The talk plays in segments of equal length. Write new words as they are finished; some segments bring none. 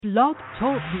Blog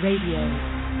Talk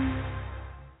Radio.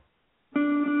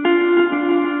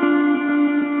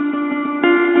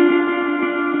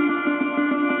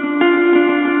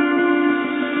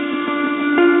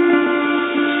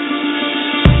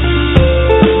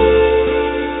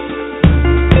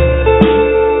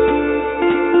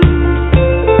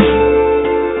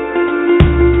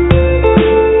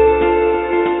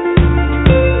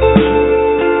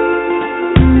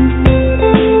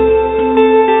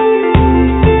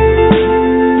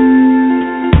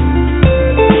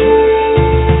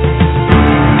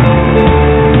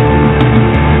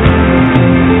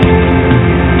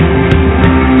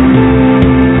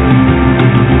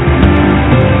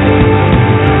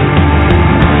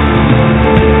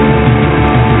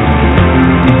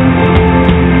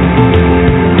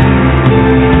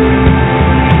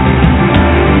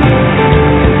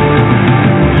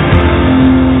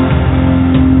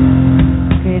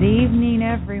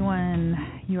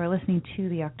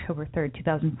 October 3rd,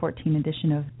 2014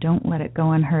 edition of Don't Let It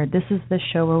Go Unheard. This is the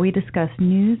show where we discuss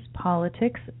news,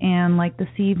 politics, and, like this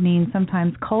evening,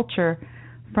 sometimes culture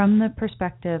from the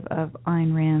perspective of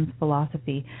Ayn Rand's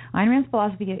philosophy. Ayn Rand's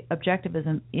philosophy,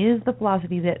 Objectivism, is the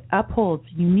philosophy that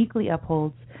uniquely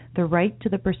upholds, the right to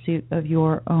the pursuit of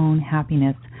your own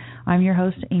happiness. I'm your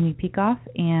host, Amy Peikoff,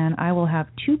 and I will have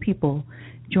two people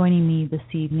joining me this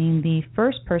evening. The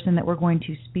first person that we're going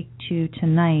to speak to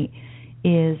tonight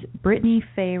is Brittney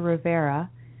Fay Rivera.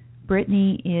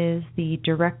 Brittney is the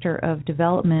Director of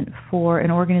Development for an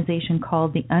organization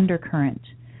called the Undercurrent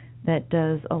that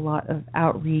does a lot of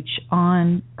outreach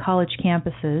on college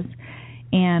campuses,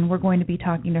 and we're going to be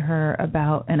talking to her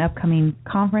about an upcoming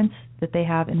conference that they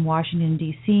have in Washington,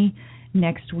 D.C.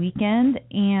 next weekend,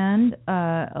 and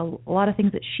a lot of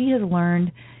things that she has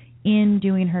learned in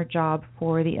doing her job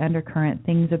for the Undercurrent,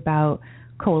 things about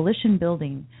coalition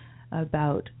building,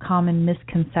 about common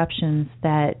misconceptions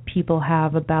that people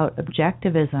have about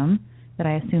objectivism that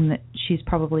I assume that she's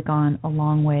probably gone a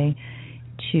long way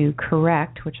to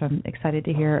correct, which I'm excited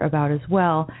to hear about as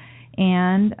well.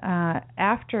 And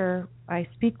after I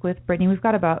speak with Brittney, we've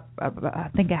got about I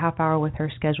think a half hour with her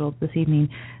scheduled this evening.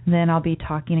 Then I'll be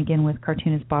talking again with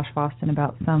cartoonist Bosch Fawstin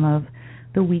about some of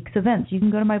the week's events. You can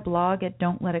go to my blog at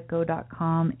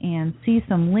don'tletitgo.com and see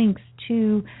some links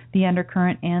to the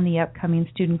Undercurrent and the upcoming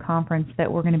student conference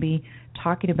that we're going to be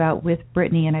talking about with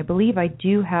Brittney. And I believe I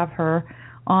do have her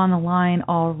on the line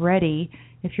already.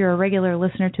 If you're a regular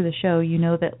listener to the show, you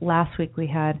know that last week we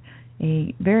had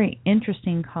a very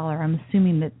interesting caller. I'm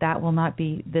assuming that will not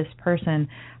be this person.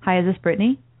 Hi, is this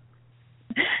Brittney?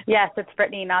 Yes, it's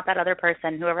Brittney, not that other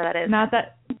person, whoever that is. Not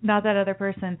that other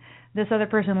person. This other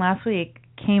person last week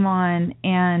came on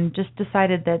and just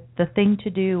decided that the thing to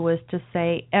do was to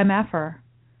say MFer.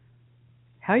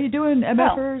 How you doing,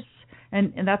 MFers? Oh.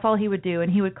 And that's all he would do.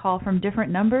 And he would call from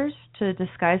different numbers to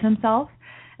disguise himself.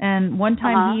 And one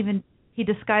time he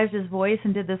disguised his voice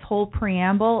and did this whole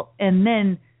preamble and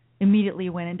then immediately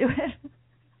went into it.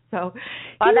 So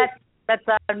that's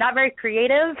not very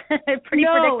creative. Pretty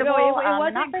predictable. No, it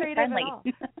wasn't not very creative friendly.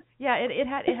 at all. Yeah,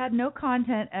 it had no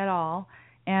content at all,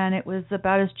 and it was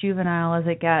about as juvenile as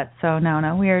it gets. So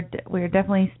no, we are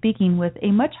definitely speaking with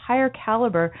a much higher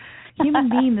caliber human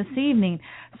being this evening.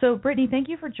 So Brittney, thank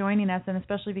you for joining us, and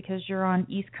especially because you're on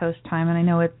East Coast time, and I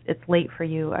know it's late for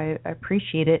you. I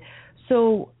appreciate it.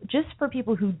 So just for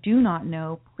people who do not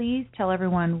know, please tell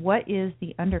everyone, what is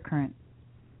the Undercurrent?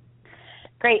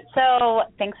 Great. So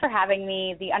thanks for having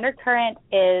me. The Undercurrent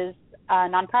is a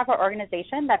nonprofit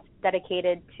organization that's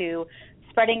dedicated to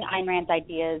spreading Ayn Rand's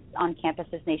ideas on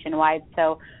campuses nationwide.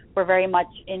 So we're very much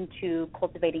into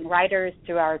cultivating writers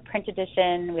through our print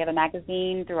edition. We have a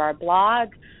magazine through our blog.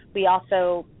 We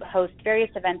also host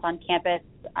various events on campus.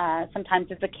 Sometimes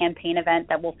it's a campaign event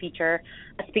that will feature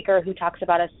a speaker who talks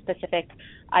about a specific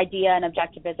idea and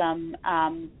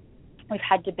objectivism. We've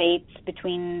had debates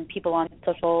between people on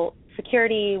social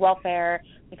security, welfare.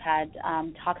 We've had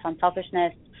talks on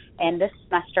selfishness. And this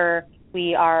semester,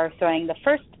 we are throwing the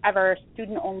first ever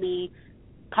student-only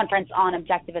conference on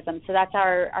objectivism. So that's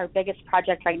our biggest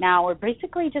project right now. We're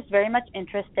basically just very much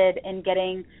interested in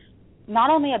getting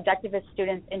not only objectivist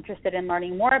students interested in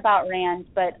learning more about Rand,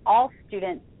 but all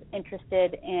students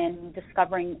interested in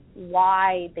discovering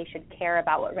why they should care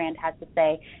about what Rand has to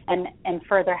say, and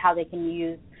further how they can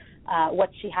use what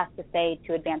she has to say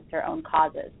to advance their own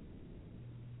causes.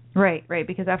 Right,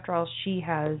 because after all, she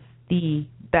has the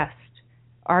best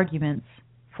arguments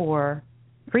for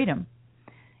freedom.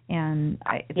 And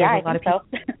there's a lot of people,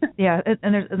 so. Yeah,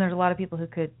 and there's a lot of people who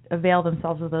could avail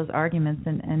themselves of those arguments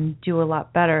and do a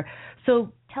lot better.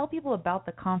 So tell people about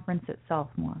the conference itself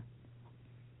more.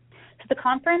 So the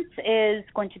conference is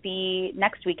going to be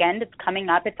next weekend. It's coming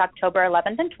up. It's October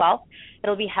 11th and 12th.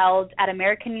 It'll be held at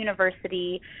American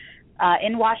University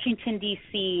in Washington,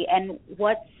 D.C. And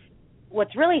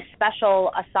what's really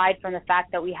special, aside from the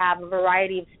fact that we have a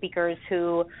variety of speakers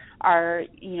who are,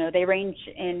 they range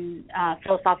in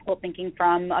philosophical thinking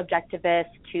from objectivist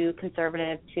to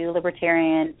conservative to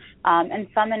libertarian, and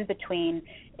some in between,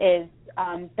 is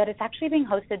that it's actually being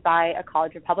hosted by a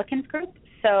college Republicans group.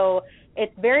 So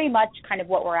it's very much kind of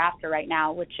what we're after right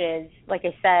now, which is, like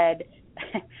I said,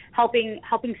 helping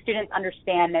students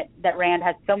understand that Rand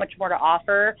has so much more to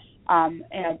offer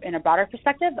in a broader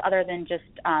perspective, other than just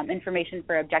information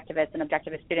for objectivists and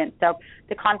objectivist students. So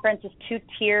the conference is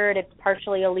two-tiered. It's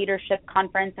partially a leadership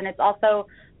conference, and it's also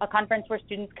a conference where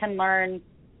students can learn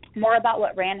more about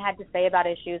what Rand had to say about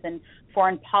issues in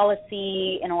foreign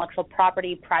policy, intellectual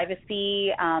property,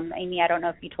 privacy. Amy, I don't know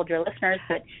if you told your listeners,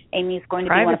 but Amy's going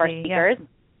to be one of our speakers. Yes.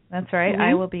 That's right. Mm-hmm.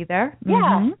 I will be there. Yeah.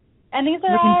 Mm-hmm. And these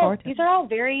are all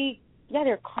very,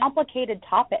 they're complicated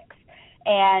topics.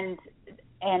 And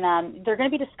they're going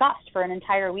to be discussed for an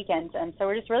entire weekend. And so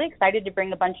we're just really excited to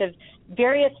bring a bunch of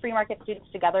various free market students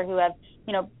together who have,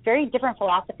 very different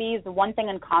philosophies, one thing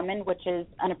in common, which is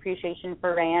an appreciation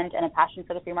for Rand and a passion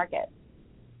for the free market.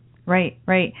 Right.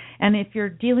 And if you're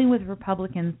dealing with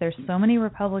Republicans, there's so many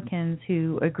Republicans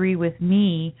who agree with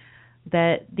me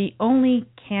that the only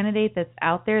candidate that's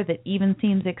out there that even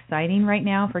seems exciting right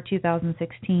now for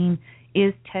 2016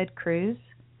 is Ted Cruz.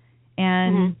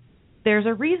 And there's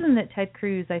a reason that Ted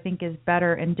Cruz, I think, is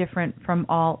better and different from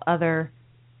all other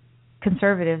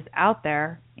conservatives out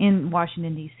there in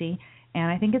Washington, D.C., and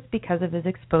I think it's because of his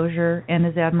exposure and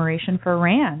his admiration for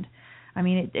Rand. I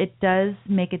mean, it does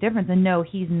make a difference. And no,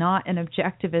 he's not an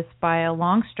objectivist by a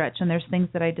long stretch, and there's things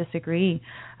that I disagree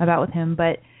about with him,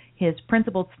 but his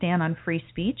principled stand on free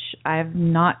speech, I've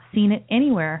not seen it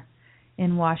anywhere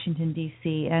in Washington,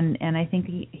 D.C., and I think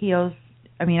he owes,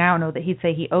 I mean, I don't know that he'd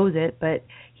say he owes it, but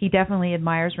he definitely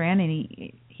admires Rand, and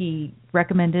he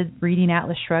recommended reading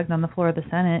Atlas Shrugged on the floor of the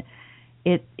Senate.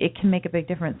 It can make a big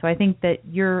difference. So I think that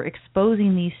you're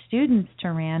exposing these students to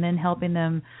Rand and helping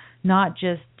them not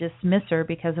just dismiss her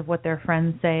because of what their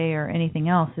friends say or anything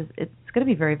else. It's going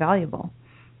to be very valuable.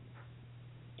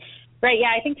 Right, yeah,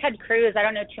 I think Ted Cruz, I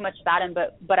don't know too much about him,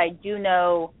 but I do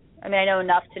know, I know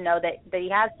enough to know that he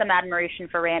has some admiration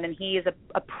for Rand, and he is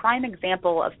a prime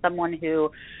example of someone who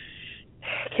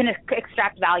can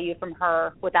extract value from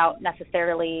her without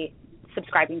necessarily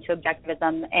subscribing to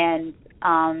objectivism. And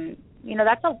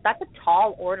that's a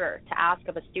tall order to ask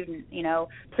of a student.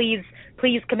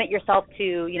 Please commit yourself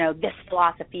to this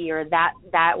philosophy or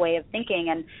that way of thinking.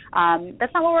 And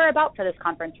that's not what we're about for this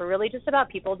conference. We're really just about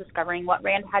people discovering what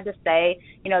Rand had to say.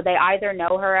 They either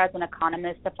know her as an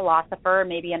economist, a philosopher,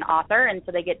 maybe an author, and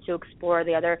so they get to explore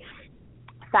the other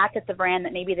facets of Rand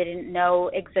that maybe they didn't know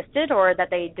existed, or that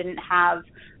they didn't have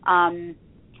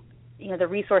the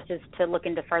resources to look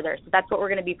into further. So that's what we're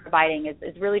going to be providing, is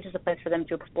really just a place for them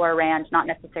to explore Rand, not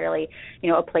necessarily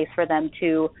a place for them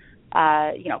to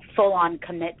full on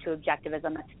commit to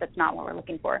objectivism. That's not what we're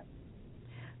looking for.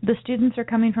 The students are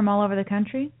coming from all over the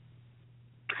country?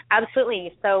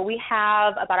 Absolutely. So we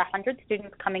have about 100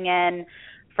 students coming in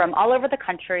from all over the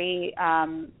country,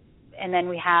 and then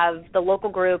we have the local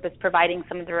group is providing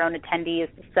some of their own attendees.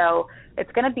 So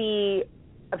it's going to be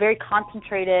a very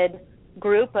concentrated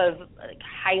group of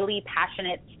highly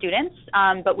passionate students,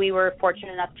 but we were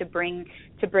fortunate enough to bring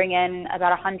in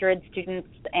about 100 students,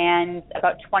 and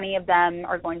about 20 of them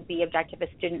are going to be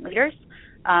objectivist student leaders.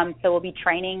 So we'll be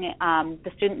training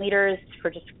the student leaders for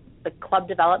just the club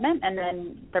development, and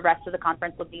then the rest of the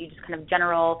conference will be just kind of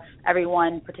general,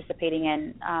 everyone participating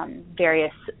in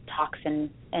various talks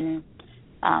and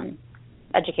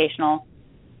educational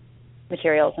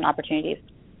materials and opportunities.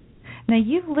 Now,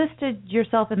 you've listed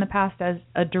yourself in the past as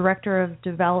a director of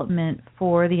development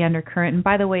for the Undercurrent. And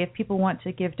by the way, if people want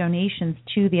to give donations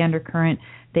to the Undercurrent,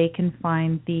 they can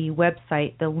find the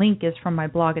website. The link is from my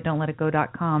blog at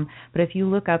don'tletitgo.com. But if you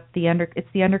look up it's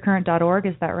theundercurrent.org,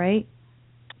 is that right?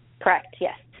 Correct,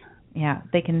 yes. Yeah,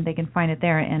 they can find it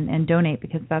there and donate,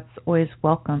 because that's always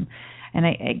welcome. And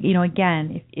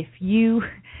again, if you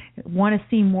want to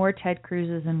see more Ted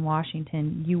Cruzes in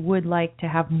Washington, you would like to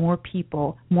have more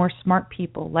people, more smart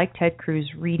people like Ted Cruz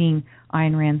reading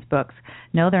Ayn Rand's books.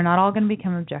 No, they're not all going to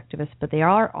become objectivists, but they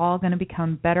are all going to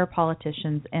become better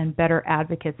politicians and better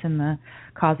advocates in the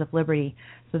cause of liberty.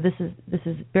 So this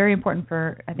is very important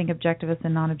for, I think, objectivists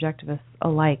and non-objectivists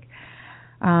alike.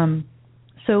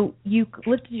 So you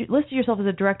listed yourself as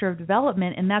a director of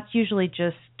development, and that's usually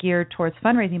just geared towards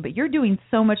fundraising, but you're doing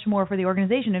so much more for the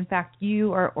organization. In fact,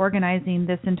 you are organizing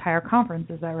this entire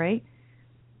conference. Is that right?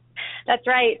 That's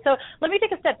right. So let me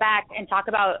take a step back and talk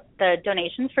about the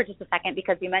donations for just a second,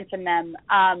 because you mentioned them.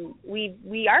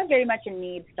 We are very much in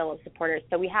need still of supporters.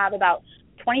 So we have about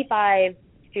 25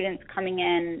 students coming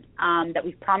in that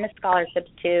we've promised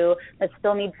scholarships to that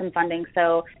still need some funding.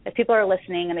 So if people are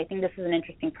listening and they think this is an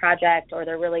interesting project, or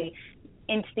they're really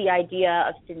into the idea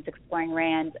of students exploring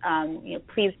Rand,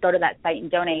 please go to that site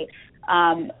and donate.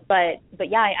 But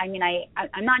yeah, I mean,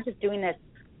 I'm not just doing this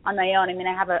on my own. I mean,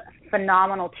 I have a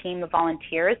phenomenal team of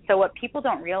volunteers. So what people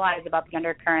don't realize about the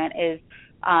Undercurrent is,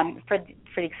 for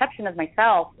the exception of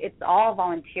myself, it's all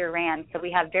volunteer ran. So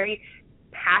we have very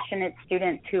passionate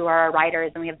students who are our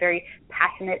writers, and we have very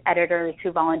passionate editors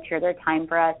who volunteer their time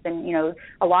for us. And,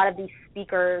 a lot of these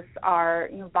speakers are,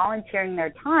 volunteering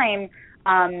their time,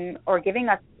 or giving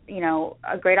us,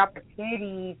 a great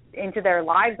opportunity into their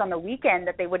lives on the weekend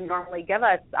that they wouldn't normally give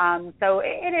us. So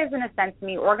it is, in a sense,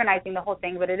 me organizing the whole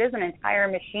thing, but it is an entire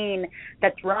machine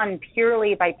that's run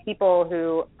purely by people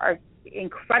who are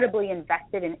incredibly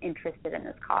invested and interested in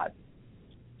this cause.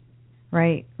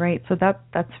 Right. So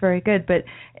that's very good. But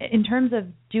in terms of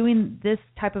doing this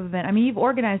type of event, I mean, you've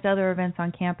organized other events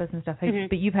on campus and stuff, mm-hmm.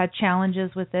 but you've had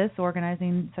challenges with this,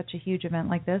 organizing such a huge event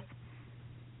like this?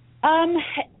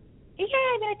 Yeah,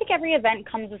 I mean, I think every event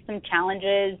comes with some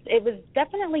challenges. It was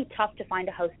definitely tough to find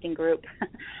a hosting group.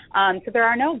 So there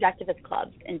are no Objectivist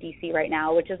clubs in D.C. right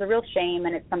now, which is a real shame,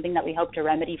 and it's something that we hope to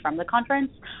remedy from the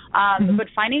conference. Mm-hmm. But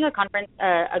finding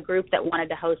a group that wanted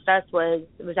to host us was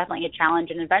definitely a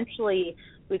challenge, and eventually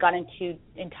we got in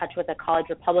touch with a college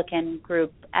Republican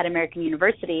group at American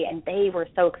University, and they were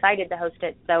so excited to host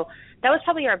it. So that was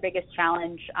probably our biggest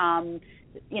challenge.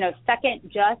 Second,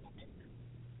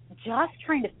 just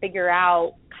trying to figure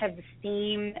out kind of the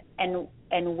theme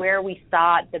and where we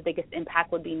thought the biggest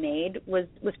impact would be made was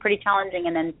pretty challenging,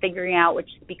 and then figuring out which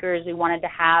speakers we wanted to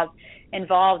have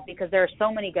involved, because there are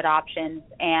so many good options,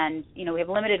 and we have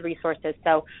limited resources,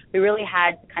 so we really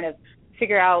had to kind of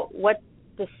figure out what's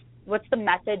the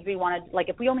message we wanted. Like,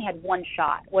 if we only had one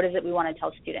shot, what is it we want to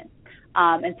tell students?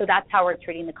 And so that's how we're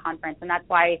treating the conference. And that's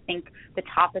why I think the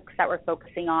topics that we're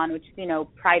focusing on, which is,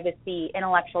 privacy,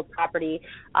 intellectual property,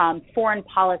 foreign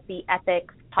policy,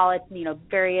 ethics,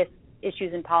 various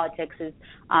issues in politics is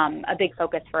a big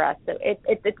focus for us. So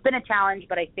it's been a challenge,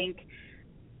 but I think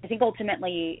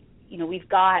ultimately, we've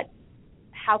got,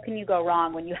 how can you go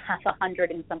wrong when you have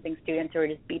 100 and something students who are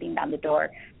just beating down the door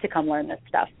to come learn this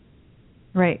stuff?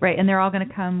 Right. And they're all going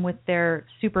to come with their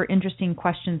super interesting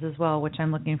questions as well, which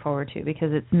I'm looking forward to, because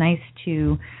it's nice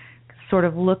to sort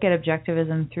of look at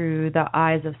objectivism through the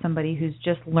eyes of somebody who's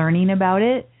just learning about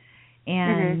it,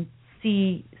 and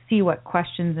mm-hmm. see what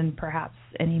questions and perhaps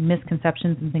any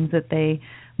misconceptions and things that they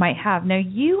might have. Now,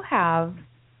 you have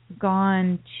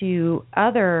gone to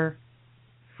other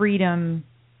freedom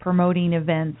promoting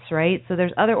events, right? So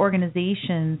there's other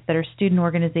organizations that are student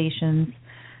organizations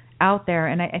out there,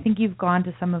 and I think you've gone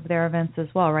to some of their events as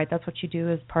well, right? That's what you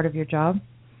do as part of your job?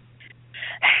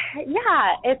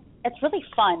 Yeah, it's really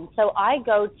fun. So I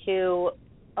go to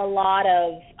a lot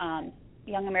of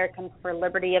Young Americans for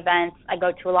Liberty events. I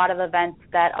go to a lot of events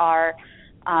that are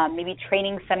maybe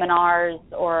training seminars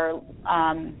or,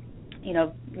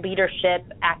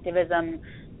 leadership activism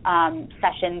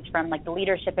sessions from, like, the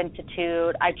Leadership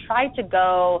Institute. I try to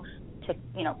go to,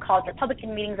 college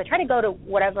Republican meetings. I try to go to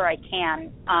whatever I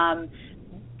can,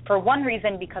 for one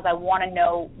reason, because I want to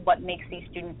know what makes these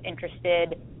students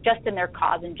interested just in their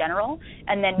cause in general,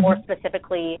 and then more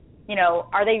specifically,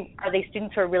 are they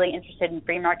students who are really interested in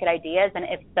free market ideas, and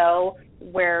if so,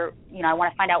 where, I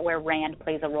want to find out where Rand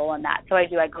plays a role in that. So I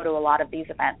go to a lot of these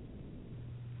events.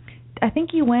 I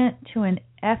think you went to an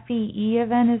FEE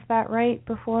event, is that right,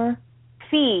 before?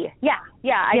 FEE, yeah,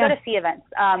 I go to FEE events.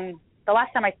 The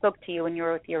last time I spoke to you when you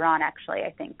were with Iran, actually,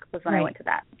 I think, was when I went to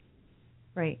that.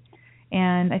 Right.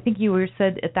 And I think you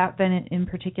said at that event in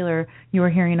particular, you were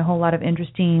hearing a whole lot of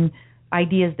interesting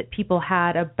ideas that people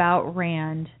had about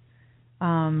Rand,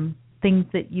 things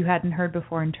that you hadn't heard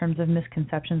before in terms of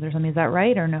misconceptions or something. Is that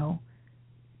right or no?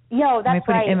 No, that's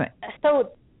right.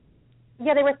 So,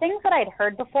 yeah, there were things that I'd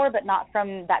heard before, but not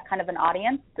from that kind of an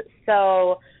audience.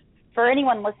 So for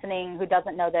anyone listening who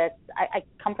doesn't know this, I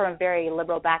come from a very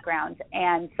liberal background,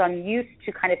 and so I'm used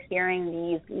to kind of hearing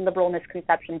these liberal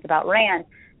misconceptions about Rand.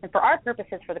 And for our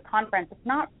purposes for the conference, it's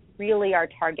not really our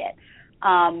target.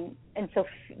 And so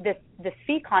this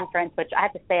FEE conference, which I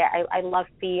have to say, I love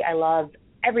FEE. I love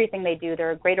everything they do.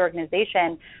 They're a great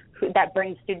organization that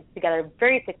brings students together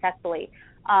very successfully.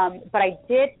 But I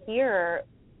did hear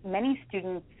many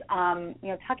students,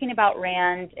 talking about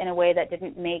Rand in a way that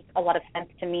didn't make a lot of sense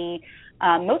to me,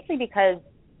 mostly because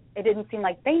it didn't seem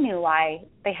like they knew why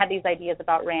they had these ideas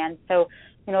about Rand. So,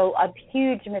 a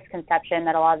huge misconception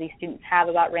that a lot of these students have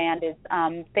about Rand is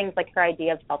things like her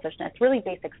idea of selfishness, really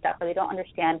basic stuff where they don't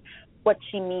understand what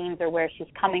she means or where she's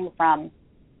coming from.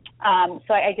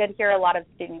 So I did hear a lot of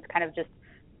students kind of just,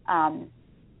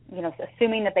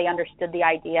 assuming that they understood the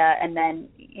idea and then,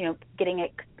 getting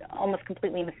it almost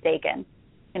completely mistaken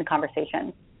in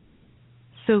conversation.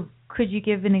 So could you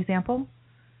give an example?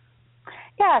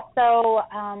 Yeah. So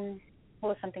what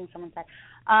was something someone said?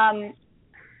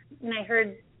 And I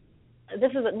heard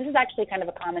this is actually kind of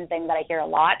a common thing that I hear a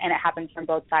lot, and it happens from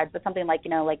both sides. But something like,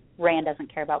 like Rand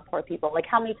doesn't care about poor people. Like,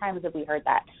 how many times have we heard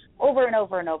that over and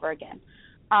over and over again?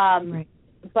 Right.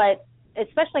 But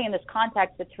especially in this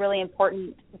context, it's really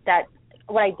important that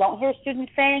what I don't hear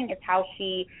students saying is how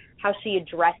she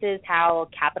addresses how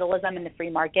capitalism and the free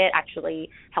market actually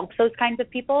helps those kinds of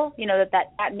people.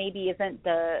 That maybe isn't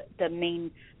the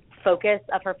main focus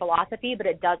of her philosophy, but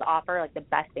it does offer like the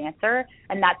best answer,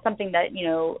 and that's something that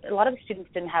a lot of the students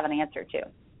didn't have an answer to.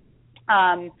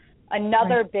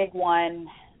 Another big one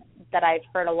that I've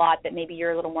heard a lot that maybe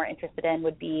you're a little more interested in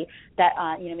would be that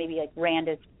maybe like Rand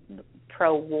is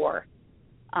pro-war.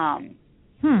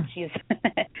 She's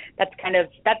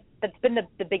that's been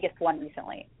the biggest one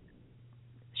recently.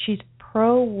 She's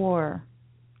pro-war.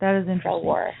 That is interesting.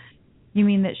 Pro-war. You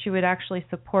mean that she would actually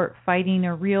support fighting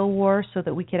a real war so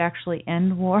that we could actually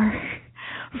end war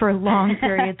for long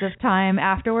periods of time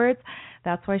afterwards?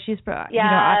 That's why she's pro.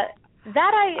 Yeah,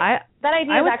 that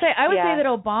idea. I would say that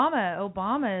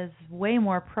Obama is way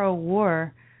more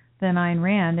pro-war than Ayn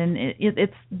Rand, and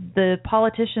it's the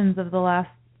politicians of the last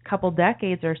couple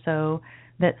decades or so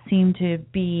that seem to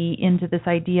be into this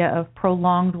idea of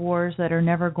prolonged wars that are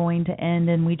never going to end,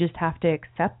 and we just have to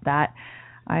accept that.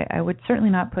 I would certainly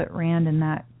not put Rand in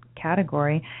that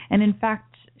category. And in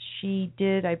fact, she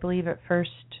did, I believe, at first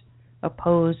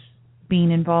oppose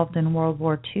being involved in World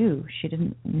War II. She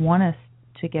didn't want us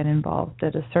to get involved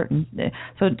at a certain.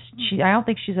 So I don't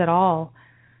think she's at all,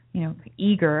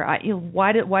 eager.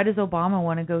 Why does Obama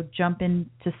want to go jump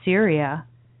into Syria?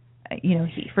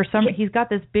 He's got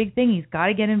this big thing. He's got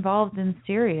to get involved in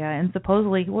Syria, and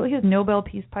supposedly, he's a Nobel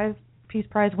Peace Prize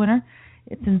winner.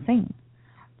 It's insane.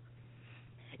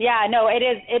 Yeah, no, it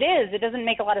is. It doesn't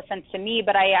make a lot of sense to me,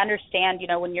 but I understand,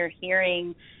 when you're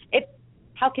hearing it,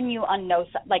 how can you unknow,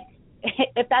 like,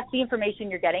 if that's the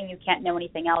information you're getting, you can't know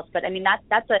anything else. But I mean,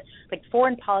 that's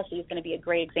foreign policy is going to be a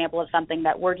great example of something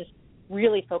that we're just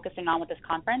really focusing on with this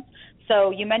conference.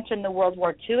 So you mentioned the World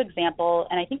War II example,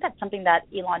 and I think that's something that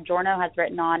Elon Giorno has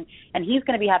written on, and he's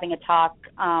going to be having a talk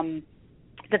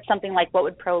that's something like, what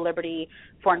would pro-liberty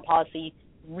foreign policy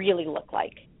really look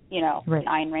like, right. in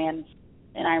Ayn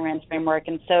Rand's framework.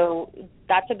 And so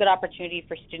that's a good opportunity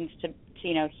for students to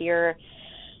hear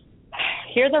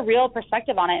the real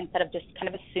perspective on it, instead of just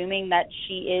kind of assuming that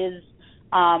she is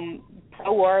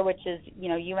pro-war, which is,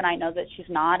 you and I know that she's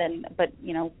not. But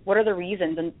what are the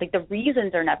reasons? And like, the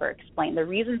reasons are never explained. The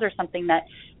reasons are something that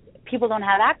people don't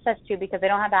have access to because they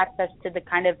don't have access to the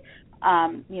kind of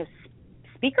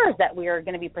speakers that we are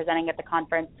going to be presenting at the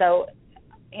conference. So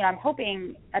I'm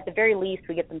hoping at the very least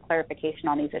we get some clarification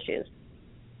on these issues.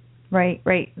 Right.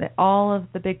 All of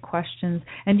the big questions.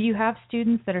 And do you have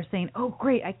students that are saying, oh,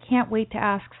 great, I can't wait to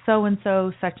ask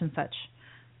so-and-so such and such?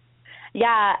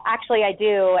 Yeah, actually I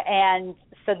do. And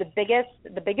so the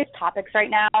biggest topics right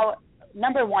now,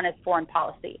 number one is foreign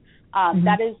policy.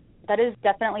 That is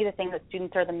definitely the thing that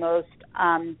students are the most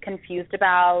confused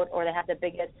about, or they have the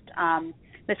biggest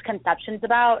misconceptions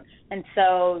about. And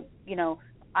so,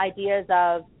 ideas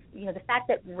of, the fact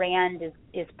that Rand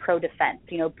is pro-defense,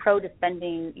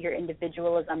 pro-defending your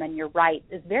individualism and your rights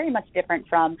is very much different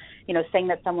from, saying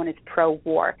that someone is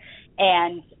pro-war.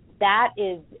 And that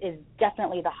is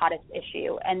definitely the hottest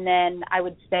issue. And then I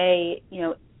would say,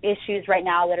 issues right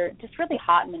now that are just really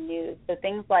hot in the news. So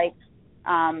things like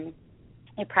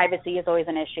privacy is always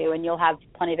an issue, and you'll have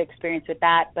plenty of experience with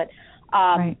that. But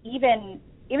right. even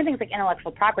things like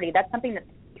intellectual property, that's something that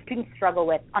students struggle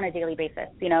with on a daily basis.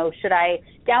 Should I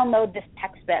download this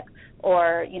textbook,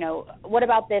 or what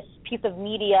about this piece of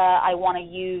media I want to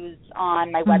use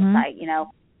on my website?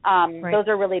 Right. Those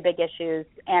are really big issues,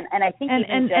 and I think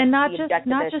not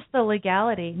just the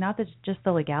legality, just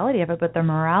the legality of it, but the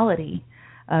morality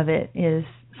of it is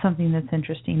something that's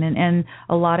interesting. And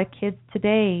a lot of kids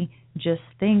today just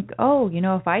think,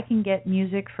 if I can get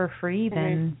music for free,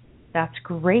 then that's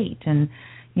great. And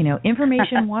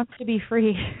information wants to be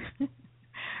free,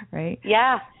 right?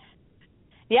 Yeah,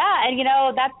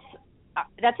 and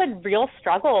that's a real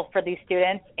struggle for these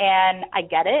students, and I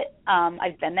get it.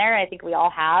 I've been there. I think we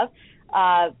all have.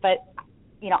 But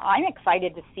I'm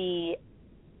excited to see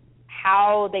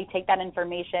how they take that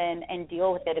information and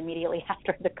deal with it immediately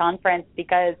after the conference,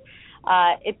 because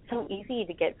it's so easy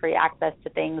to get free access to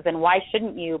things, and why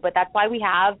shouldn't you? But that's why we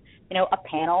have, a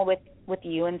panel with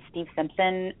you and Steve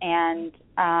Simpson and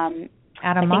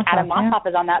Adam Mossoff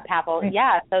is on that panel. Right.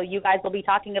 Yeah, so you guys will be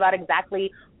talking about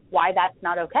exactly why that's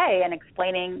not okay, and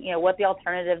explaining, what the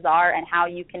alternatives are and how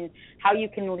you can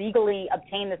legally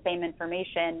obtain the same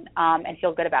information and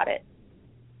feel good about it.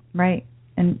 Right,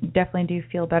 and definitely do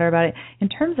feel better about it. In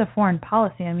terms of foreign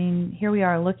policy, I mean, here we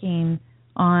are looking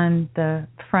on the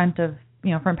front of,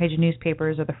 front page of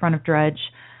newspapers or the front of Drudge,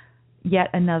 yet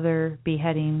another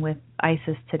beheading with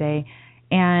ISIS today.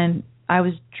 And I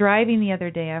was driving the other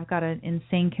day. I've got an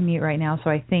insane commute right now, so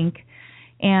I think.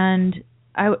 And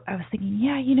I was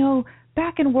thinking,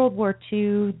 back in World War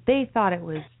II, they thought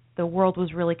the world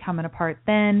was really coming apart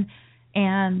then.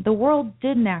 And the world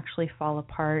didn't actually fall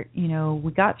apart.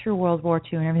 We got through World War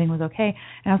II and everything was okay.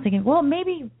 And I was thinking, well,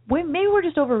 maybe we're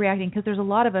just overreacting, because there's a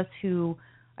lot of us who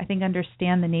I think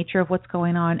understand the nature of what's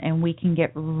going on, and we can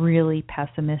get really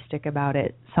pessimistic about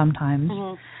it sometimes.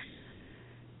 Mm-hmm.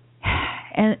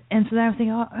 And so then I was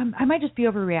thinking, I might just be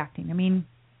overreacting. I mean,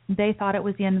 they thought it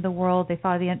was the end of the world. They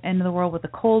thought of the end of the world with the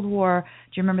Cold War.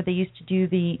 Do you remember they used to do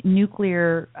the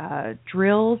nuclear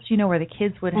drills, where the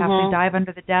kids would have to dive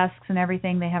under the desks and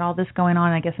everything? They had all this going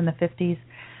on, I guess, in the 50s.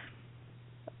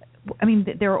 I mean,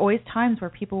 there were always times where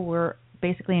people were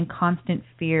basically in constant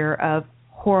fear of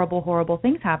horrible, horrible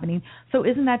things happening. So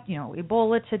isn't that,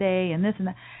 Ebola today and this and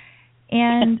that?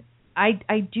 And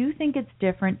I do think it's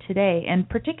different today, and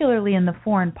particularly in the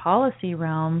foreign policy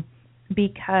realm,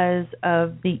 because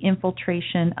of the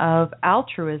infiltration of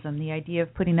altruism, the idea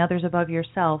of putting others above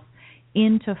yourself,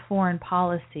 into foreign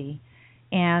policy.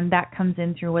 And that comes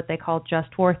in through what they call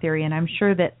just war theory. And I'm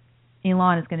sure that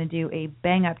Elon is going to do a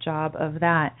bang-up job of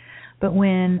that. But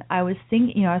when I was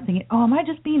thinking, am I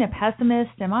just being a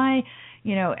pessimist? Am I,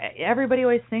 everybody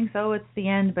always thinks, it's the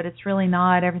end, but it's really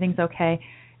not. Everything's okay.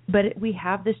 But we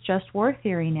have this just war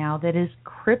theory now that is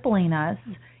crippling us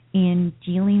in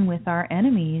dealing with our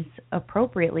enemies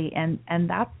appropriately, and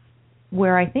that's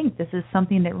where I think this is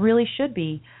something that really should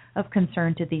be of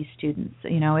concern to these students.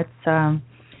 It's and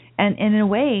in a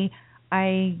way,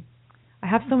 I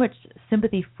have so much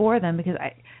sympathy for them, because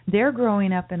they're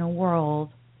growing up in a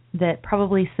world that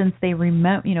probably since they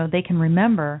they can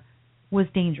remember was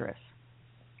dangerous.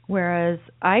 Whereas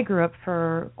I grew up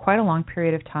for quite a long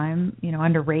period of time,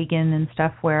 under Reagan and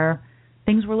stuff, where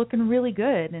things were looking really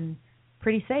good and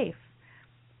pretty safe.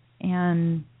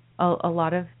 And a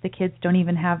lot of the kids don't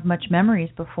even have much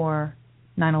memories before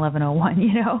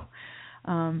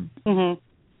 9/11/01,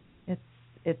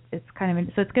 It's kind of,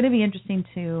 so it's going to be interesting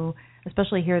to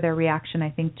especially hear their reaction, I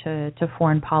think, to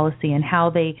foreign policy and how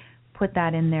they put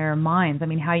that in their minds. I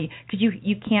mean, because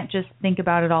you can't just think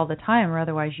about it all the time, or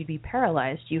otherwise you'd be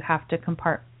paralyzed. You have to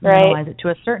compartmentalize it to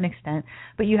a certain extent,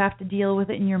 but you have to deal with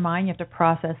it in your mind. You have to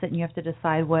process it, and you have to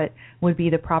decide what would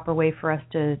be the proper way for us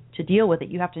to deal with it.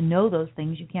 You have to know those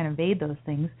things. You can't evade those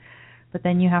things, but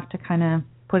then you have to kind of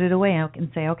put it away and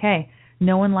say, okay,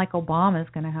 no one like Obama is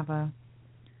going to have a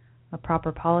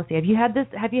proper policy. Have you had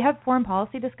foreign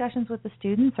policy discussions with the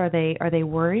students? Are they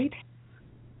worried?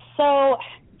 So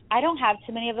I don't have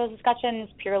too many of those discussions,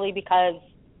 purely because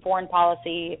foreign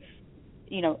policy,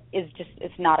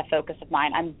 it's not a focus of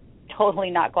mine. I'm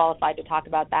totally not qualified to talk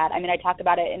about that. I mean, I talk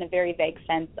about it in a very vague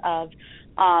sense of,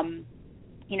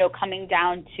 coming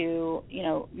down to,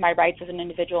 my rights as an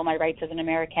individual, my rights as an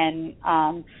American,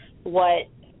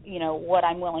 what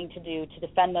I'm willing to do to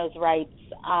defend those rights.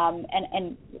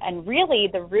 And really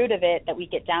the root of it that we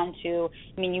get down to,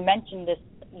 I mean, you mentioned this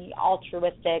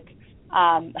altruistic,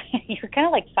 you're kind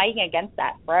of like fighting against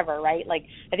that forever, right? Like,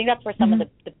 I think that's where some of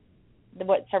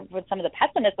what some of the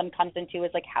pessimism comes into,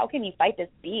 is like, how can you fight this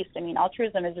beast? I mean,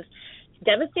 altruism is this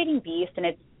devastating beast, and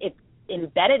it's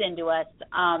embedded into us.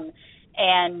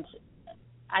 And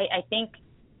I think,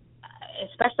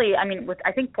 especially, I mean,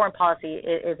 I think foreign policy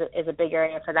is a big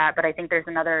area for that. But I think there's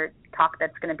another talk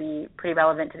that's going to be pretty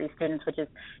relevant to these students, which is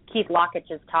Keith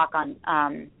Lockitch's talk on.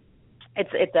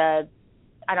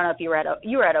 I don't know if you were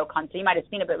at Ocon, so you might have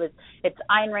seen it, but it's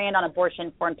Ayn Rand on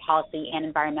abortion, foreign policy,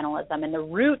 and environmentalism. And the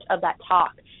root of that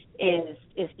talk is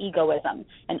egoism,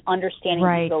 and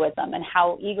understanding egoism, and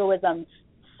how egoism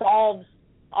solves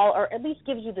or at least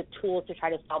gives you the tools to try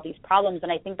to solve these problems.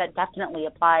 And I think that definitely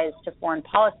applies to foreign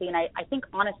policy. And I think,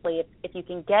 honestly, if you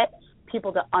can get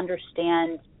people to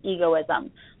understand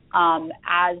egoism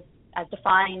as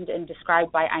defined and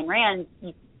described by Ayn Rand,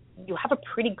 you have a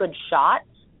pretty good shot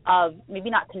of maybe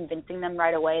not convincing them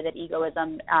right away that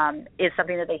egoism is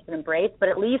something that they should embrace, but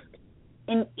at least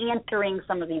in answering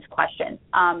some of these questions.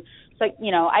 So,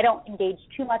 I don't engage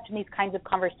too much in these kinds of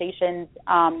conversations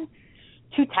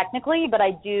too technically, but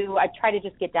I try to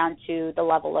just get down to the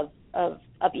level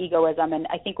of egoism. And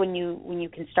I think when you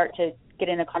can start to get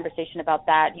in a conversation about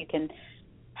that, you can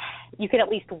at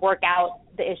least work out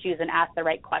the issues and ask the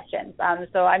right questions.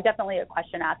 So I'm definitely a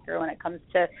question asker when it comes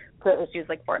to issues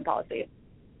like foreign policy.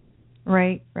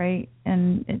 Right.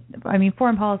 And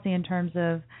foreign policy in terms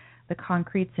of the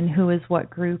concretes and who is what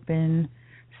group in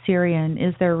Syria, and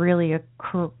is there really a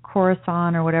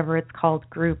Khorasan or whatever it's called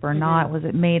group or not? Was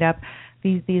it made up?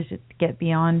 These get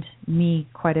beyond me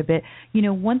quite a bit.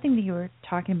 One thing that you were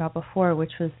talking about before,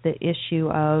 which was the issue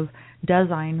of, does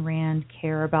Ayn Rand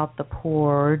care about the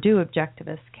poor, or do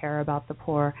objectivists care about the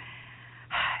poor?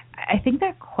 I think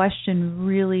that question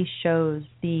really shows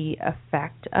the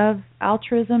effect of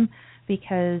altruism,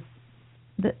 because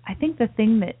I think the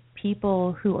thing that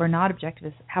people who are not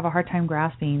objectivists have a hard time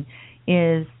grasping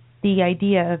is the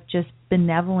idea of just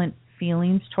benevolent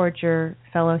feelings towards your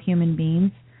fellow human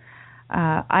beings.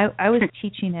 I was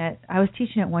teaching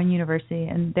at one university,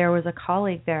 and there was a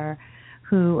colleague there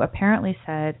who apparently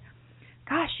said,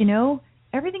 gosh,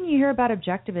 everything you hear about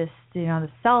objectivists, the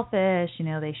selfish,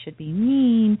 they should be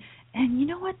mean. And you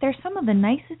know what? They're some of the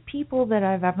nicest people that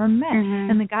I've ever met.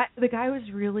 And the guy was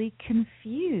really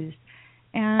confused.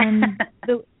 And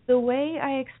the way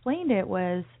I explained it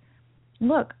was,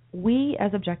 look, we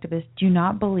as objectivists do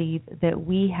not believe that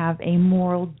we have a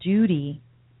moral duty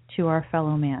to our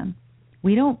fellow man.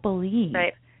 We don't believe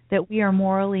that we are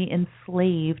morally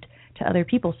enslaved to other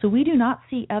people. So we do not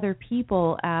see other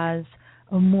people as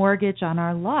a mortgage on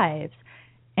our lives.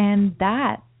 And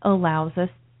that allows us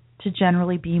to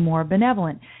generally be more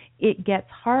benevolent. It gets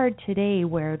hard today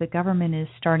where the government is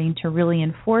starting to really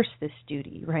enforce this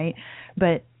duty, right?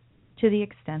 But to the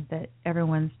extent that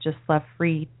everyone's just left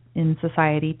free in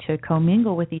society to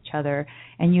commingle with each other,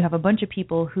 and you have a bunch of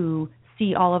people who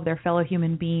see all of their fellow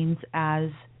human beings as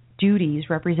duties,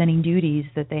 representing duties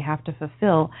that they have to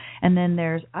fulfill. And then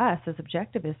there's us as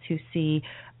objectivists who see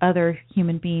other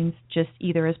human beings just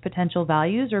either as potential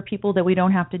values or people that we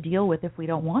don't have to deal with if we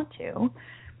don't want to.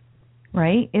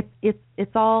 Right?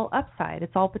 It's all upside.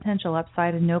 It's all potential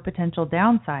upside and no potential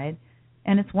downside.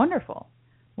 And it's wonderful.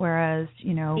 Whereas,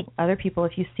 other people,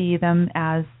 if you see them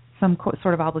as some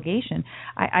sort of obligation,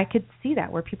 I could see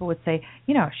that where people would say,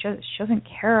 she doesn't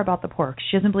care about the poor.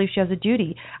 She doesn't believe she has a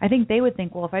duty. I think they would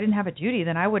think, well, if I didn't have a duty,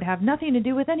 then I would have nothing to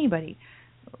do with anybody.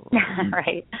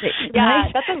 Right. Yeah,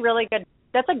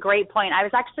 that's a great point. I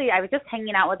was just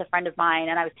hanging out with a friend of mine,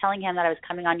 and I was telling him that I was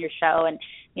coming on your show, and,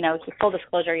 full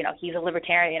disclosure, he's a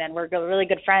libertarian, and we're really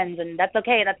good friends, and that's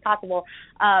okay, that's possible.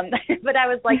 But I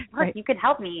was like, look, you could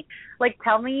help me. Like,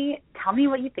 tell me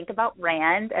what you think about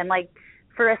Rand, and, like,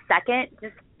 for a second,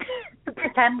 just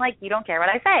pretend like you don't care what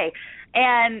I say.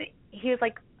 And he was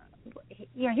like, he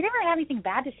didn't really have anything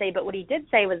bad to say, but what he did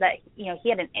say was that, he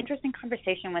had an interesting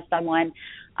conversation with someone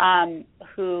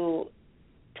who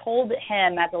told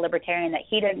him as a libertarian that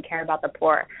he didn't care about the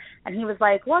poor. And he was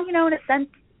like, well, in a sense,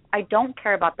 I don't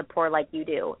care about the poor like you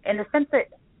do, in the sense that,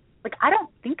 like, I don't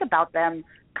think about them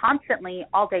constantly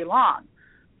all day long.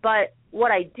 But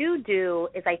what I do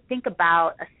is I think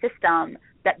about a system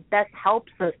that best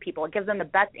helps those people. It gives them the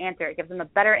best answer. It gives them a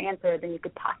better answer than you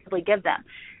could possibly give them.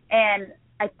 And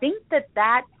I think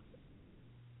that's,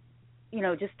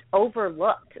 just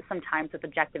overlooked sometimes with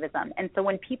objectivism. And so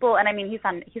when people, and I mean, he's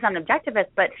an objectivist,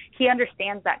 but he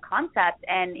understands that concept,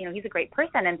 and, he's a great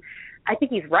person. And I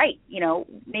think he's right.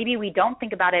 Maybe we don't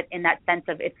think about it in that sense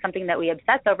of it's something that we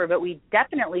obsess over, but we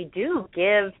definitely do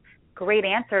give great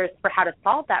answers for how to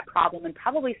solve that problem, and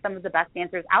probably some of the best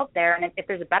answers out there. And if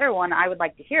there's a better one, I would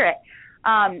like to hear it.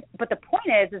 But the point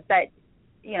is that,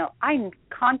 I'm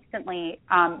constantly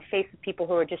faced with people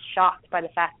who are just shocked by the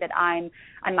fact that I'm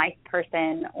a nice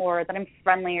person, or that I'm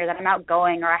friendly, or that I'm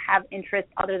outgoing, or I have interests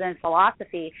other than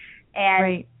philosophy.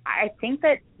 And I think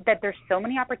that there's so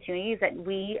many opportunities that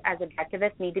we as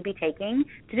objectivists need to be taking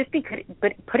to just be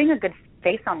putting a good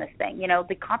face on this thing.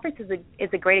 The conference is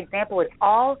a great example. It's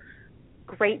all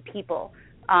great people,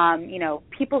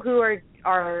 people who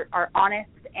are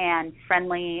honest and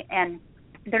friendly, and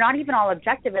they're not even all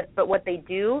objectivists, but what they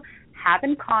do have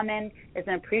in common is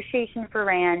an appreciation for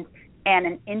Rand and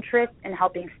an interest in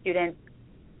helping students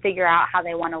figure out how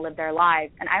they want to live their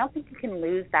lives. And I don't think you can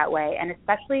lose that way. And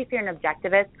especially if you're an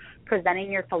objectivist,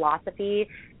 presenting your philosophy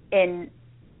in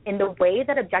the way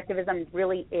that objectivism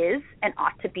really is and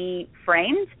ought to be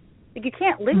framed, like you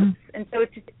can't lose. And so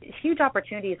it's just huge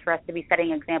opportunities for us to be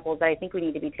setting examples that I think we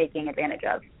need to be taking advantage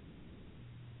of.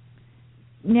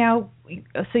 Now,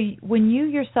 so when you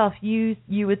yourself, you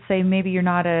would say maybe you're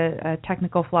not a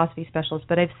technical philosophy specialist,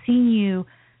 but I've seen you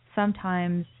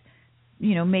sometimes,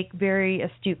 make very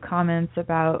astute comments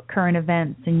about current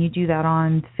events, and you do that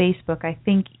on Facebook, I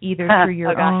think either through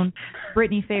your own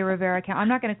Brittney Fay Rivera account. I'm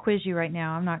not going to quiz you right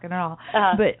now. I'm not going to at all.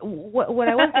 But what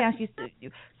I want to ask you,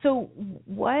 so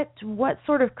what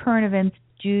sort of current events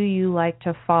do you like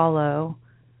to follow?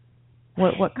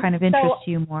 What kind of interests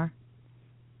you more?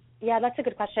 Yeah, that's a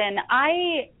good question.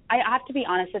 I have to be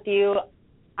honest with you.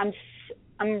 I'm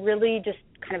really just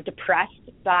kind of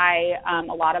depressed by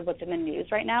a lot of what's in the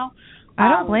news right now. I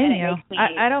don't blame you.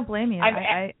 I don't blame you.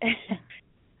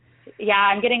 Yeah,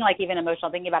 I'm getting even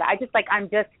emotional thinking about it.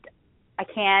 I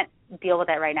can't deal with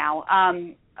it right now.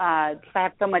 Because I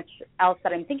have so much else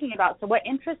that I'm thinking about. So what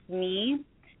interests me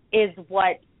is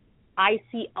what I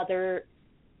see other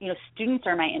students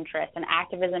are my interest, and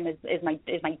activism is my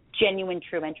genuine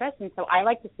true interest. And so I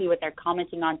like to see what they're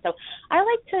commenting on. So I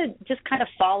like to just kind of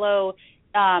follow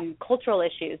cultural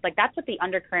issues. That's what the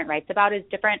Undercurrent writes about, is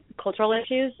different cultural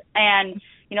issues. And,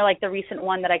 the recent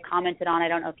one that I commented on, I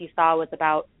don't know if you saw, was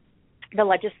about the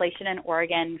legislation in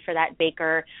Oregon for that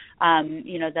baker, I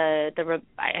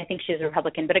think she's a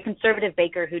Republican, but a conservative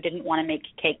baker who didn't want to make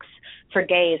cakes for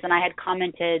gays. And I had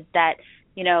commented that,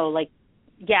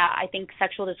 yeah, I think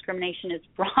sexual discrimination is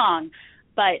wrong,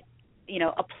 but,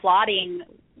 applauding,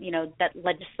 that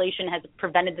legislation has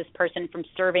prevented this person from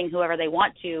serving whoever they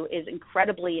want to is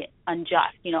incredibly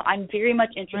unjust. I'm very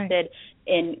much interested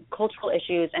in cultural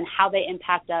issues and how they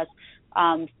impact us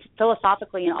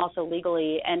philosophically and also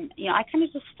legally. And, I kind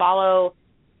of just follow,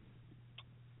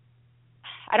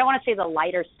 I don't want to say the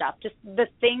lighter stuff, just the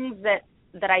things that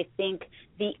I think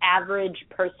the average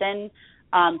person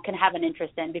can have an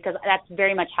interest in, because that's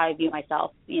very much how I view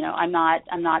myself. I'm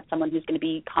not someone who's going to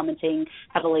be commenting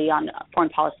heavily on foreign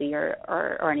policy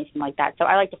or anything like that. So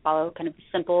I like to follow kind of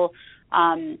simple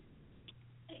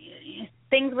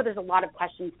things where there's a lot of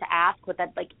questions to ask, but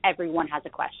that everyone has a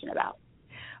question about.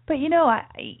 But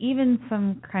even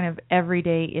some kind of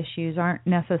everyday issues aren't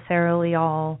necessarily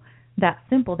all that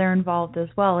simple. They're involved as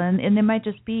well, and they might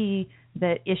just be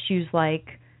that issues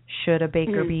like, should a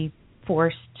baker be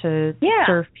forced to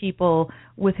serve people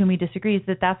with whom he disagrees,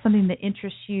 that's something that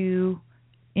interests you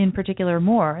in particular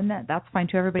more, and that's fine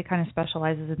too. Everybody kind of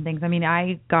specializes in things. I mean,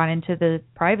 I got into the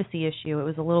privacy issue. It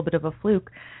was a little bit of a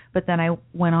fluke, but then I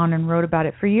went on and wrote about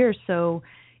it for years. So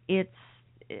it's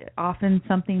often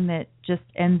something that just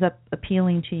ends up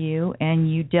appealing to you,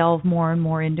 and you delve more and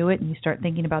more into it, and you start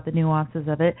thinking about the nuances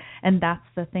of it, and that's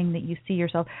the thing that you see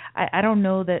yourself. I don't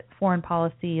know that foreign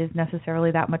policy is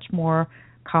necessarily that much more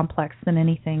complex than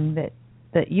anything that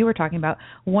you were talking about.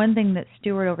 One thing that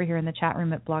Stuart over here in the chat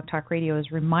room at Blog Talk Radio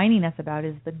is reminding us about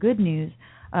is the good news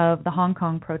of the Hong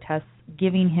Kong protests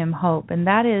giving him hope, and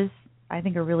that is, I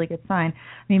think, a really good sign.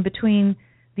 I mean, between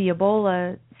the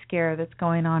Ebola scare that's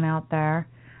going on out there,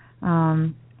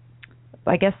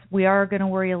 I guess we are going to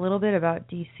worry a little bit about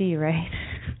D.C., right?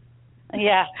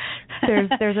 Yeah. I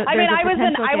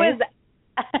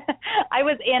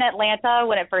was in Atlanta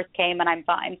when it first came, and I'm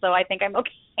fine, so I think I'm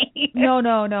okay. No,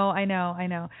 I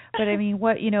know. But I mean,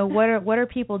 what are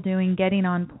people doing getting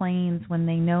on planes when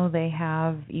they know they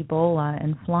have Ebola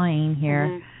and flying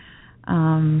here?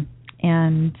 And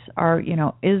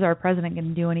is our president going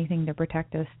to do anything to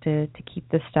protect us to keep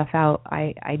this stuff out?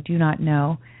 I do not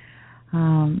know.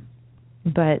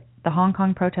 But the Hong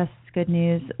Kong protests is good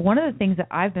news. One of the things that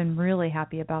I've been really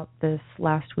happy about this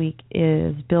last week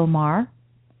is Bill Maher.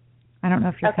 I don't know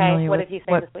if you're familiar with... Okay, what did he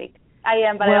say this week? I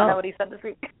am, but I don't know what he said this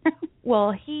week.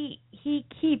 Well, he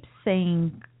keeps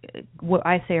saying what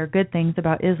I say are good things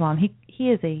about Islam. He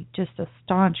is just a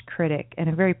staunch critic and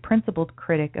a very principled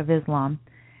critic of Islam.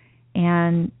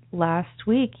 And last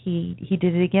week he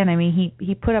did it again. I mean,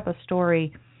 he put up a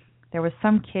story. There was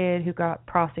some kid who got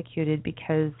prosecuted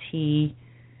because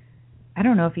I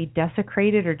don't know if he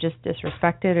desecrated or just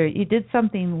disrespected, or he did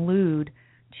something lewd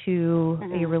to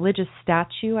a religious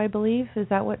statue, I believe. Is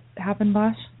that what happened,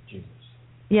 Bosch? Jesus.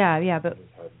 Yeah, but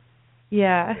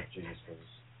yeah. Jesus was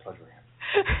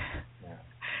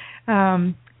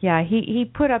pleasuring. Yeah. He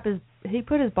put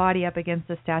his body up against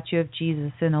the statue of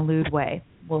Jesus in a lewd way,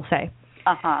 we'll say.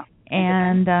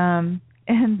 And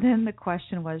then the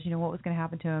question was, what was going to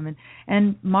happen to him,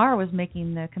 and Maher was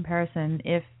making the comparison.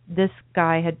 If this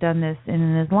guy had done this in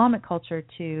an Islamic culture,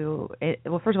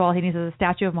 first of all, he says a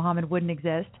statue of Muhammad wouldn't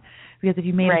exist, because if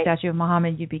you made a statue of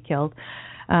Muhammad, you'd be killed.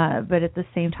 But at the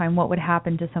same time, what would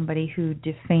happen to somebody who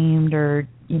defamed or,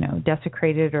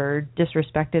 desecrated or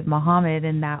disrespected Muhammad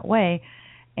in that way?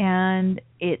 And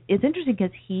it's interesting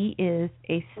because he is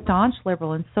a staunch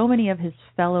liberal, and so many of his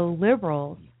fellow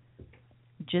liberals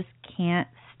just can't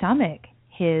stomach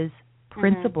his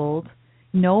principled,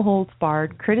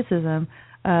 no-holds-barred criticism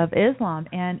of Islam.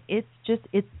 And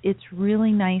it's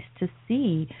really nice to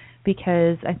see,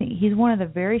 because I think he's one of the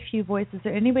very few voices. Is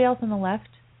there anybody else on the left?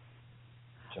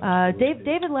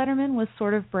 David Letterman was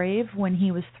sort of brave when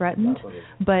he was threatened,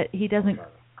 but he doesn't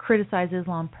criticize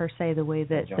Islam per se the way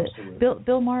that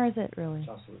Bill Maher, is it really?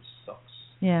 Sucks.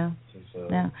 Yeah.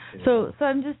 So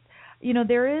I'm just,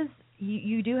 there is,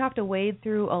 you do have to wade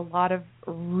through a lot of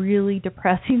really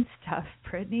depressing stuff,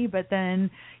 Brittney, but then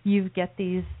you get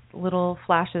these little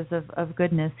flashes of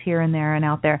goodness here and there and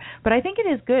out there. But I think it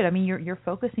is good. I mean, you're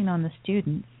focusing on the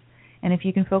students. And if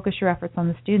you can focus your efforts on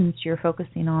the students, you're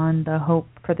focusing on the hope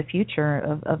for the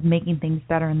future of making things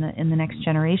better in the next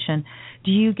generation. Do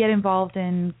you get involved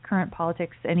in current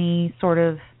politics, any sort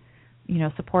of,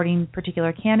 supporting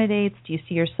particular candidates? Do you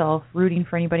see yourself rooting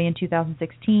for anybody in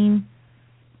 2016,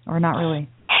 or not really?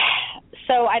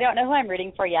 So I don't know who I'm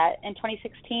rooting for yet in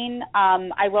 2016.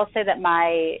 I will say that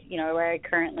my, where I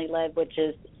currently live, which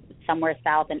is somewhere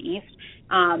south and east,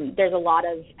 there's a lot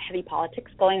of heavy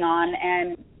politics going on,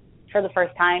 and for the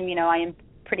first time, I am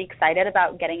pretty excited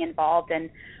about getting involved. And,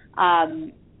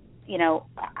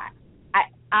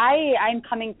 I'm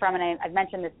coming from, and I've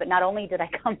mentioned this, but not only did I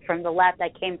come from the left, I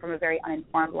came from a very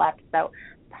uninformed left. So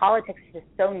politics is just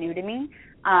so new to me.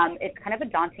 It's kind of a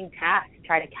daunting task to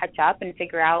try to catch up and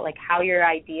figure out how your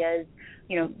ideas,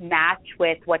 match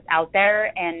with what's out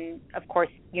there. And of course,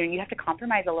 you have to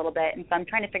compromise a little bit. And so I'm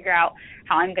trying to figure out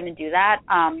how I'm going to do that.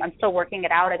 I'm still working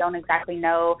it out. I don't exactly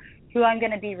know who I'm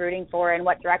going to be rooting for and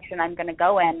what direction I'm going to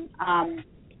go in.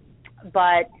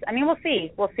 But, we'll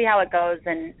see. We'll see how it goes.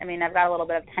 And, I've got a little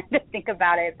bit of time to think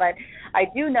about it. But I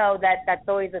do know that that's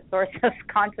always a source of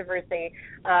controversy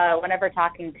whenever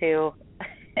talking to,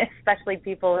 especially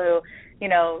people who,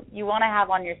 you want to have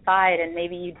on your side, and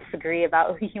maybe you disagree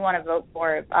about who you want to vote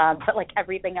for. But,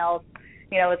 everything else,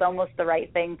 is almost the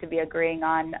right thing to be agreeing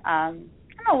on. I don't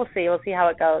know. We'll see. We'll see how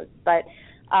it goes. But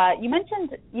you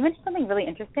mentioned something really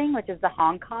interesting, which is the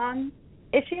Hong Kong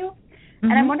issue.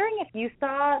 And I'm wondering if you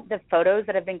saw the photos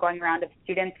that have been going around of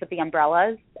students with the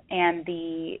umbrellas and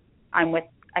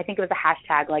I think it was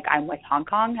a hashtag I'm with Hong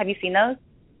Kong. Have you seen those?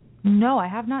 No, I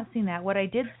have not seen that. What I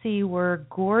did see were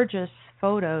gorgeous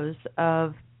photos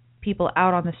of people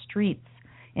out on the streets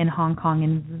in Hong Kong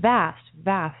in vast,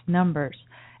 vast numbers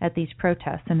at these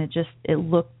protests, and it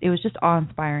was just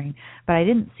awe-inspiring. But I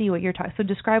didn't see what you're talking. So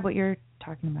describe what you're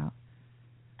talking about.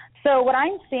 So what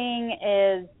I'm seeing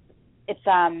is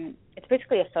it's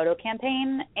basically a photo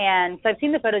campaign, and so I've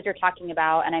seen the photos you're talking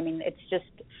about, and it's just,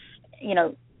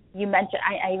 you mentioned,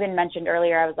 I even mentioned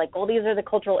earlier, I was like, well, these are the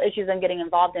cultural issues I'm getting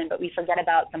involved in, but we forget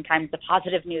about sometimes the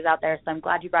positive news out there, so I'm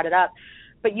glad you brought it up.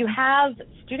 But you have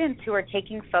students who are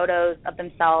taking photos of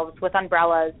themselves with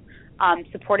umbrellas,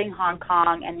 supporting Hong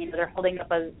Kong, and they're holding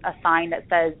up a sign that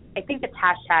says, I think it's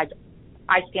hashtag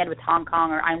I stand with Hong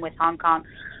Kong or I'm with Hong Kong.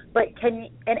 But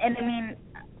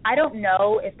I don't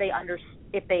know if they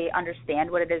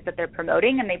understand what it is that they're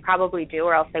promoting, and they probably do,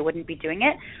 or else they wouldn't be doing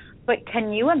it. But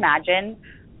can you imagine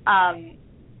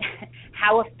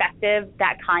how effective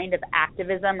that kind of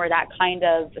activism or that kind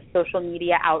of social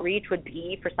media outreach would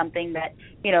be for something that,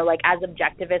 as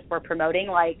objectivists we're promoting,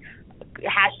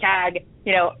 hashtag,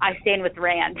 I stand with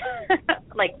Rand,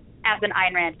 as an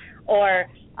Ayn Rand, or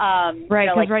right,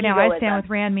 because right now I stand with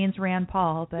Rand means Rand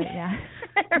Paul, but yeah.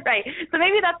 Right. So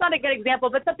maybe that's not a good example,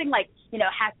 but something like,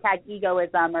 hashtag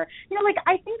egoism, or,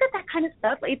 I think that kind of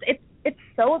stuff, it's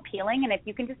so appealing. And if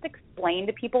you can just explain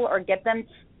to people or give them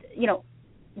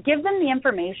the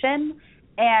information,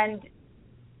 and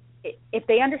if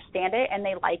they understand it and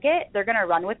they like it, they're going to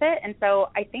run with it. And so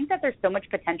I think that there's so much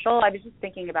potential. I was just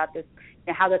thinking about this,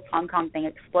 how this Hong Kong thing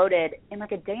exploded in a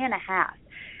day and a half.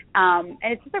 And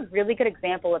it's just a really good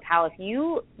example of how if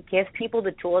you give people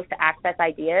the tools to access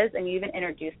ideas and you even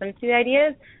introduce them to the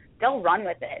ideas, they'll run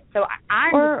with it. So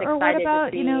I'm just excited or what about,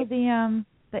 to see,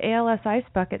 the ALS Ice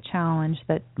Bucket Challenge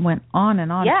that went on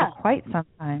and on for quite some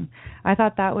time. I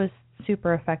thought that was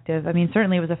super effective.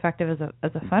 Certainly it was effective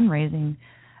as a fundraising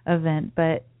event,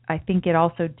 but I think it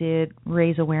also did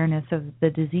raise awareness of the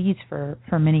disease for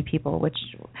many people, which,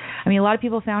 a lot of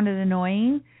people found it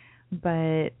annoying,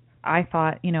 but I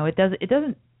thought, it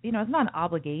doesn't it's not an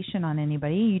obligation on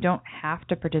anybody. You don't have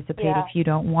to participate if you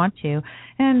don't want to.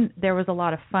 And there was a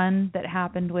lot of fun that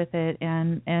happened with it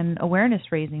and awareness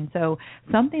raising. So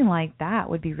something like that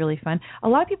would be really fun. A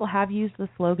lot of people have used the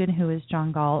slogan, "Who is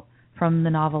John Galt?" from the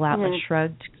novel Atlas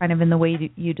Shrugged, kind of in the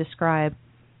way you describe,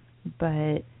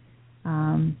 but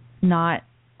not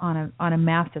on a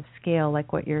massive scale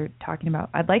like what you're talking about.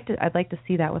 I'd like to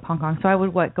see that with Hong Kong. So I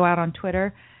would go out on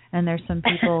Twitter, and there's some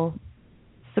people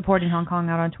supporting Hong Kong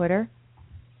out on Twitter?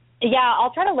 Yeah,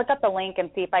 I'll try to look up the link and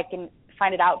see if I can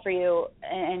find it out for you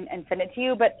and send it to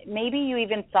you. But maybe you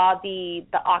even saw the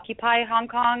Occupy Hong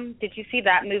Kong. Did you see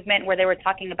that movement where they were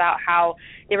talking about how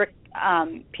they were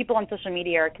people on social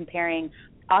media are comparing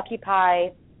Occupy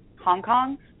Hong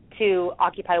Kong to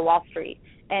Occupy Wall Street?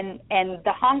 And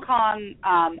the Hong Kong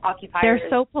occupiers, they're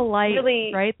so polite,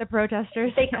 really, right? The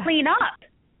protesters, they clean up.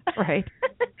 Right.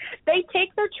 They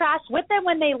take their trash with them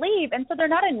when they leave, and so they're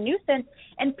not a nuisance.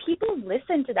 And people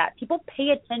listen to that. People pay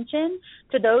attention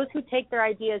to those who take their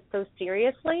ideas so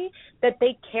seriously that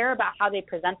they care about how they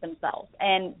present themselves.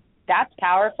 And that's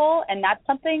powerful, and that's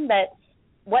something that,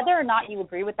 whether or not you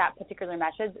agree with that particular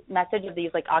message of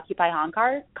these, like, Occupy Hong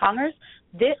Kongers,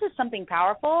 this is something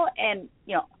powerful. And,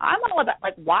 I'm all about,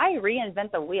 like, why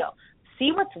reinvent the wheel?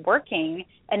 See what's working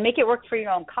and make it work for your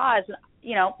own cause.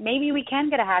 Maybe we can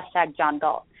get a hashtag John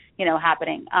Galt,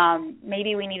 happening.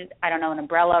 Maybe we need, I don't know, an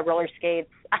umbrella, roller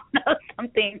skates, I don't know,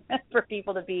 something for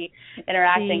people to be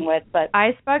interacting with. But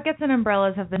ice buckets and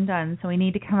umbrellas have been done, so we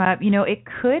need to come up. It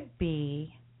could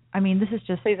be. I mean, this is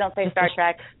just. Please don't say Star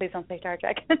Trek. Please don't say Star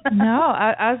Trek. No,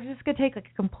 I was just going to take a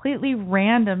completely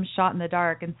random shot in the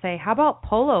dark and say, how about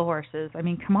polo horses? I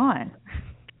mean, come on.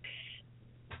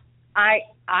 I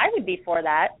would be for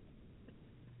that.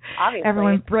 Obviously.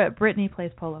 Everyone, Brittney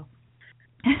plays polo.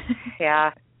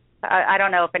 Yeah. I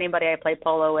don't know if anybody I play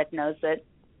polo with knows that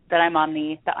I'm on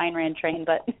the Ayn Rand train,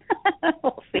 but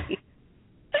we'll see.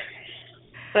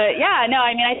 But yeah, no,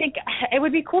 I mean, I think it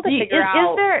would be cool to figure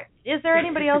out. Is there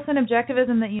anybody else in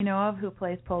Objectivism that you know of who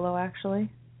plays polo, actually?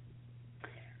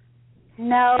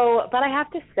 No, but I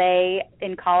have to say,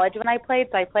 in college when I played,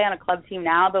 so I play on a club team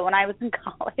now, but when I was in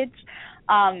college,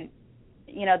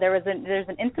 there's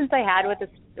an instance I had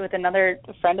with another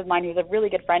friend of mine who's a really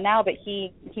good friend now, but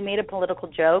he made a political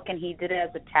joke, and he did it as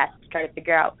a test to try to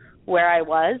figure out where I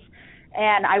was.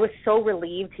 And I was so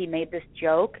relieved he made this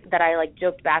joke that I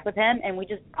joked back with him, and we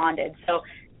just bonded. So,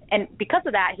 and because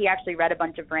of that, he actually read a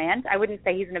bunch of Rand. I wouldn't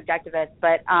say he's an objectivist,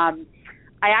 but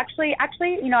I actually, I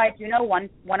do know one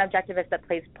objectivist that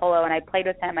plays polo, and I played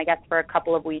with him, I guess, for a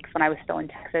couple of weeks when I was still in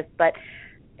Texas, but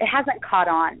it hasn't caught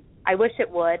on. I wish it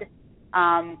would,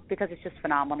 because it's just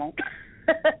phenomenal.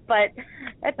 But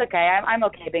it's okay. I'm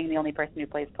okay being the only person who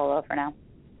plays polo for now.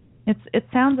 It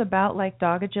sounds about like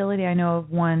dog agility. I know of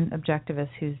one objectivist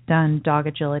who's done dog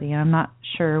agility, and I'm not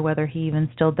sure whether he even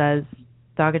still does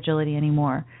dog agility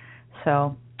anymore.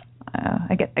 So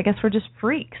I guess we're just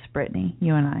freaks, Brittney,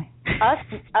 you and I.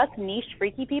 Us niche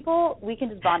freaky people, we can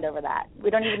just bond over that. We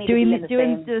don't even need to be in the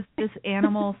doing this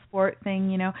animal sport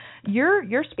thing.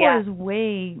 Your sport is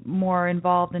way more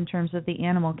involved in terms of the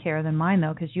animal care than mine,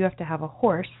 though, because you have to have a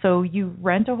horse. So you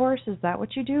rent a horse? Is that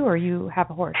what you do, or you have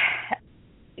a horse?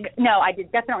 No, I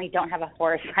definitely don't have a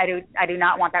horse. I do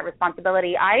not want that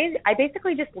responsibility. I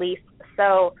basically just lease.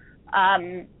 So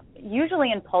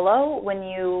usually in polo, when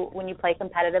you play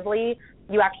competitively,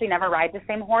 you actually never ride the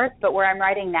same horse. But where I'm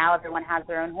riding now, everyone has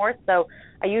their own horse. So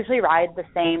I usually ride the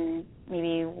same,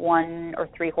 maybe 1 or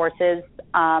 3 horses,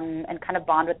 and kind of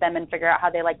bond with them and figure out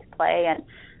how they like to play.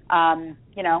 And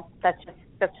that's just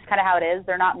kind of how it is.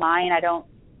 They're not mine. I don't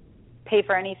pay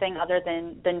for anything other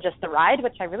than just the ride,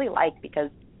 which I really like because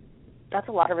that's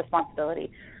a lot of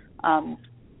responsibility. I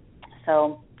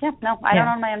don't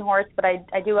own my own horse, but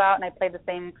I do out and I play the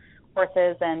same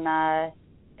horses, and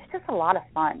it's just a lot of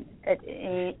fun.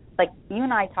 Like you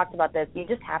and I talked about this, you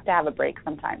just have to have a break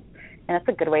sometimes, and that's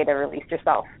a good way to release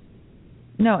yourself.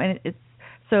 No, and it's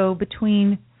so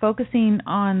between focusing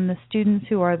on the students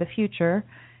who are the future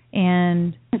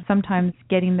and sometimes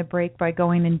getting the break by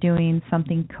going and doing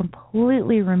something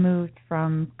completely removed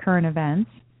from current events,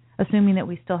 assuming that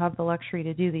we still have the luxury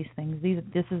to do these things.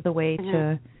 This is the way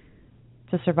to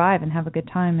survive and have a good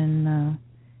time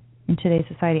in today's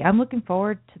society. I'm looking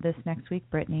forward to this next week,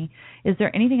 Brittney. Is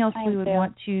there anything else we would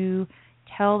want to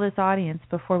tell this audience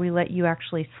before we let you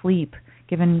actually sleep,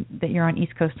 given that you're on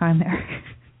East Coast time there?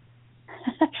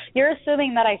 You're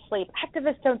assuming that I sleep.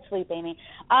 Activists don't sleep, Amy.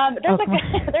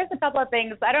 There's a couple of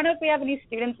things. I don't know if we have any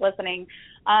students listening.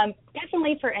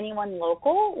 Definitely for anyone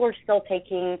local, we're still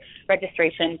taking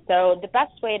registration. So the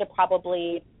best way to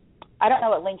probably I don't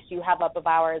know what links you have up of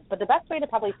ours, but the best way to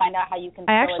probably find out how you can.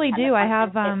 I actually do. I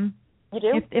have. You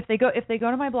do? If they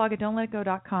go to my blog at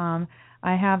don'tletitgo.com,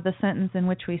 I have the sentence in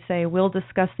which we say we'll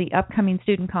discuss the upcoming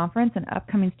student conference, and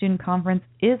upcoming student conference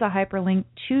is a hyperlink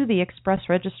to the express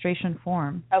registration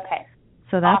form. Okay.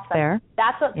 So that's awesome. there.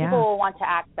 That's what people will want to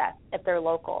access if they're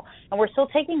local. And we're still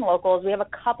taking locals. We have a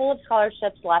couple of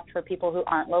scholarships left for people who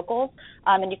aren't locals.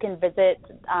 And you can visit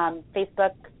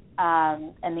Facebook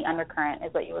and the Undercurrent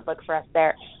is what you would look for us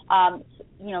there. Our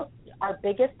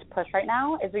biggest push right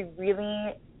now is we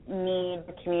really need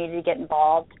the community to get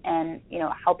involved and,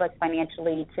 help us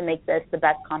financially to make this the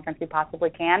best conference we possibly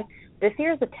can. This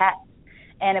year is a test.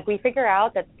 And if we figure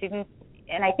out that students,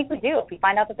 and I think we do, if we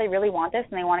find out that they really want this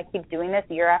and they want to keep doing this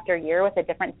year after year with a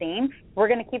different theme, we're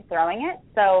going to keep throwing it.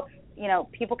 So,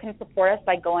 people can support us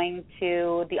by going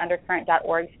to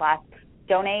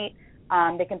theundercurrent.org/donate.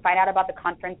 They can find out about the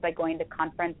conference by going to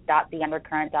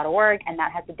conference.theundercurrent.org, and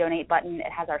that has the donate button.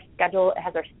 It has our schedule. It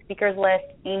has our speakers list.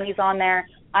 Amy's on there.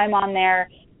 I'm on there.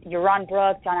 Ron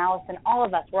Brooks, John Allison, all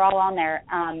of us, we're all on there,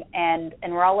 and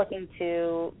we're all looking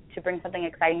to bring something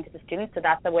exciting to the students. So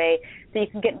that's the way so you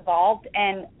can get involved.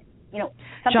 And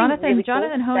Jonathan really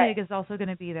Honig is also going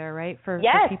to be there, right? For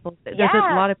people, there's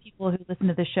a lot of people who listen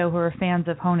to the show who are fans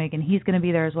of Honig, and he's going to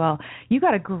be there as well. You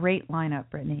got a great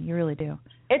lineup, Brittney. You really do.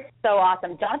 It's so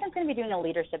awesome. Jonathan's going to be doing a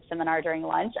leadership seminar during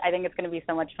lunch. I think it's going to be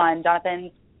so much fun.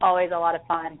 Jonathan's always a lot of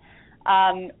fun.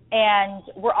 And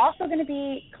we're also going to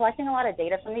be collecting a lot of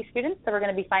data from these students. So we're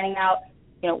going to be finding out,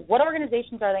 what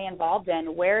organizations are they involved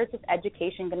in? Where is this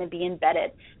education going to be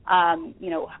embedded?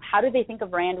 How do they think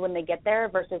of Rand when they get there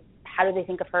versus how do they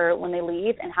think of her when they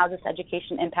leave? And how is this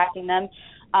education impacting them?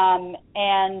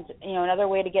 Another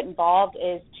way to get involved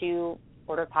is to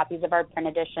order copies of our print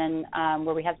edition,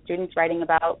 where we have students writing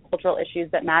about cultural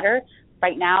issues that matter.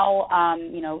 Right now,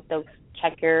 the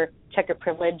check your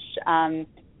privilege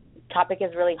topic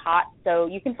is really hot. So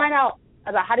you can find out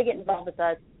about how to get involved with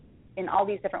us in all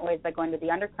these different ways by going to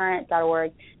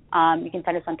theundercurrent.org. You can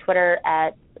find us on Twitter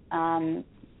at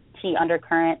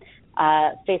TUndercurrent,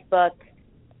 Facebook.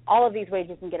 All of these ways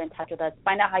you can get in touch with us.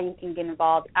 Find out how you can get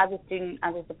involved as a student,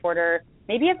 as a supporter,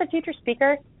 maybe as a future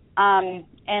speaker. I'm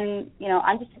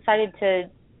just excited to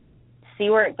see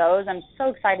where it goes. I'm so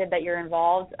excited that you're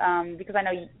involved because I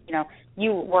know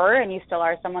you were and you still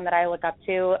are someone that I look up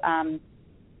to.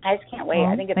 I just can't wait. Well,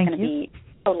 I think it's going to be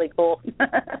totally cool.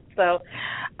 So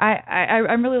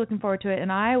I'm really looking forward to it.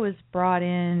 And I was brought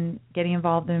in getting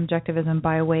involved in Objectivism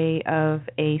by way of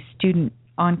a student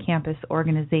on-campus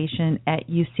organization at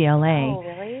UCLA. Oh,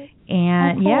 really?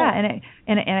 And cool.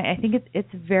 and I think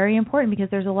it's very important because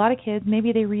there's a lot of kids,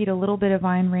 maybe they read a little bit of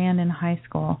Ayn Rand in high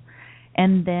school,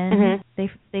 and then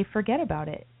they forget about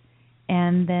it.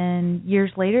 And then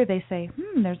years later they say,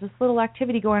 there's this little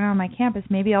activity going on my campus,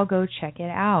 maybe I'll go check it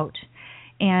out.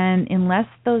 And unless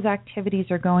those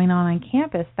activities are going on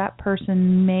campus, that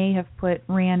person may have put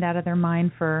Rand out of their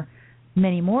mind for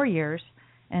many more years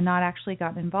and not actually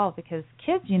gotten involved because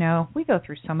kids, we go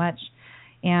through so much.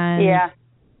 And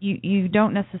you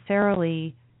don't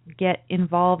necessarily get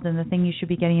involved in the thing you should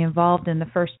be getting involved in the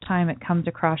first time it comes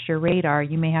across your radar.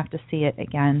 You may have to see it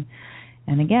again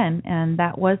and again. And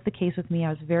that was the case with me. I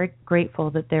was very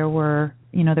grateful that there was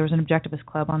an Objectivist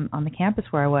club on the campus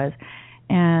where I was.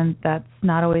 And that's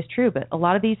not always true. But a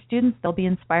lot of these students, they'll be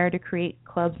inspired to create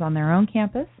clubs on their own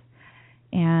campus.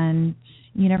 And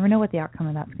you never know what the outcome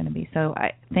of that's going to be. So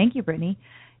I thank you, Brittney.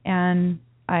 And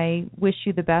I wish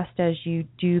you the best as you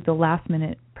do the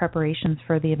last-minute preparations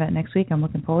for the event next week. I'm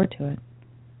looking forward to it.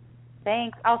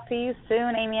 Thanks. I'll see you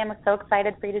soon, Amy. I'm so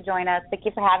excited for you to join us. Thank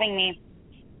you for having me.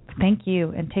 Thank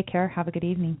you, and take care. Have a good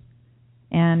evening.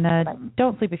 And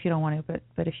don't sleep if you don't want to,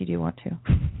 but if you do want to,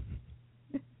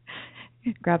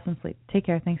 grab some sleep. Take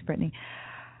care. Thanks, Brittney.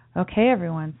 Okay,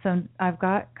 everyone. So I've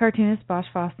got cartoonist Bosch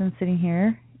Fawstin sitting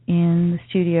here in the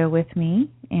studio with me,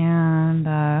 and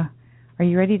are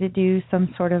you ready to do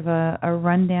some sort of a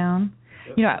rundown?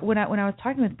 When I was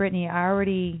talking with Brittney, I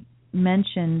already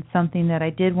mentioned something that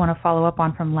I did want to follow up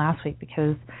on from last week,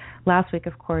 because last week,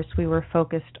 of course, we were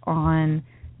focused on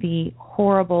the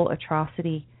horrible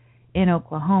atrocity in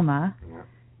Oklahoma,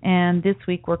 and this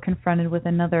week we're confronted with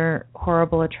another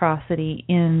horrible atrocity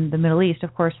in the Middle East.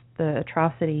 Of course, the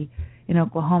atrocity in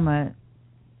Oklahoma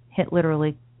hit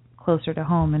literally closer to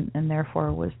home and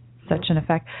therefore was such an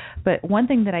effect. But one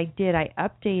thing that I did, I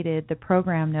updated the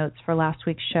program notes for last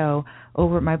week's show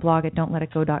over at my blog at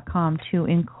don'tletitgo.com to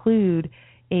include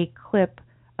a clip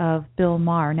of Bill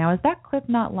Maher. Now, is that clip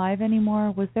not live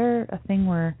anymore? Was there a thing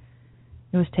where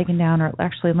it was taken down? Or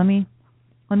actually, let me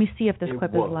see if this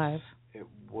clip is live. It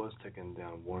was taken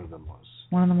down. One of them was.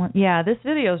 one of them. Yeah, this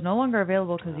video is no longer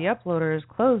available because the uploaders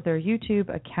closed their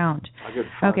YouTube account.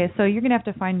 Okay, so you're going to have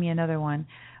to find me another one.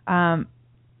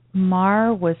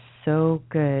 Mar was so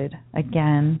good,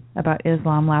 again, about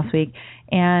Islam last week.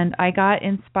 And I got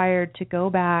inspired to go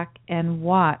back and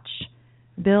watch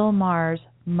Bill Maher's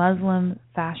Muslim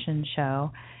fashion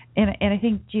show. And I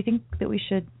think, do you think that we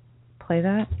should play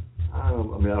that? I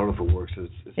don't know if it works.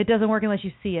 It doesn't work unless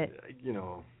you see it.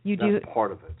 That's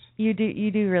part of it. You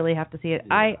do really have to see it.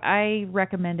 Yeah. I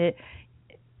recommend it.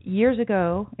 Years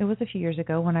ago, it was a few years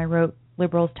ago when I wrote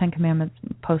Liberals' 10 Commandments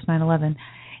post 9/11,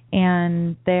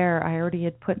 and there I already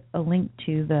had put a link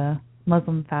to the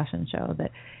Muslim fashion show.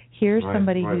 That here's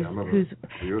somebody who's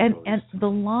and the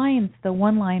lines, the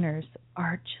one-liners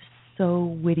are just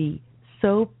so witty,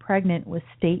 so pregnant with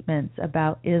statements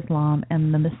about Islam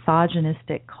and the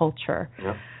misogynistic culture.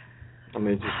 Yeah. I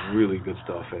mean, it's just really good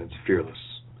stuff, and it's fearless.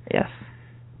 Yes.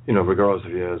 Regardless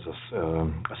if he has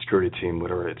a security team,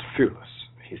 whatever, it's fearless.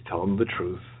 He's telling the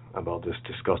truth about this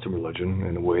disgusting religion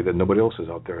in a way that nobody else is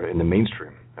out there, in the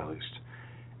mainstream, at least.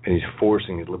 And he's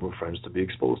forcing his liberal friends to be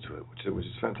exposed to it, which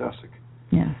is fantastic.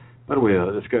 Yeah. By the way,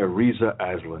 this guy, Reza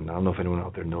Aslan, I don't know if anyone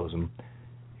out there knows him.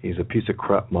 He's a piece of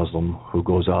crap Muslim who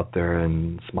goes out there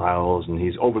and smiles, and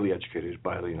he's overly educated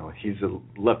by, he's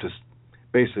a leftist.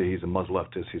 Basically, he's a Muslim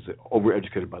leftist. He's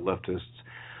overeducated by leftists,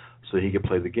 so he can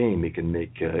play the game. He can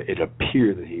make it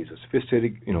appear that he's a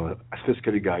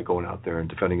sophisticated guy going out there and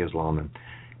defending Islam. And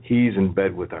he's in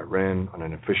bed with Iran on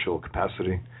an official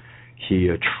capacity. He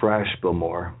trashed Bill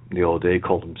Maher the other day,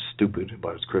 called him stupid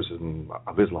about his criticism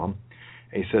of Islam.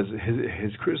 And he says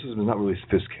his criticism is not really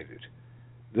sophisticated.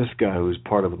 This guy, who's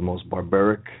part of the most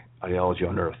barbaric ideology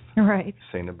on earth, right,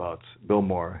 saying about Bill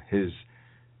Maher, his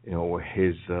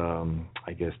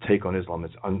take on Islam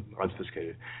is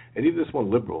unsophisticated. And even this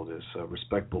one liberal, this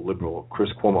respectable liberal, Chris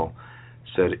Cuomo,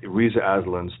 said Reza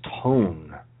Aslan's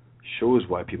tone shows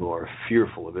why people are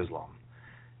fearful of Islam.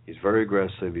 He's very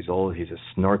aggressive. He's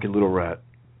a snarky little rat.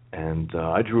 And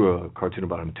I drew a cartoon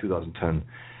about him in 2010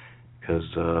 because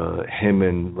him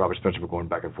and Robert Spencer were going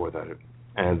back and forth at it.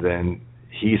 And then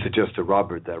he suggested to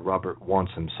Robert that Robert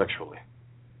wants him sexually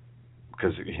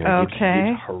because he's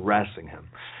harassing him.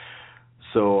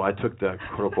 So I took that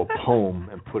quote-unquote poem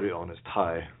and put it on his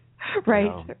tie. Right.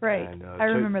 And, I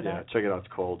remember that. Yeah, check it out.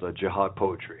 It's called Jihad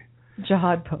Poetry.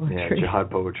 Jihad Poetry. Yeah, Jihad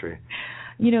Poetry.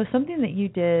 Something that you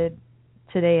did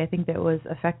today, I think that was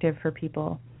effective for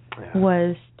people,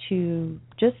 was to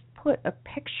just put a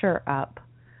picture up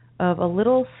of a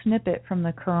little snippet from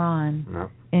the Quran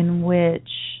in which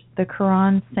the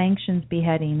Quran sanctions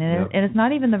beheading. And it's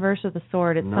not even the verse of the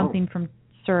sword. It's something from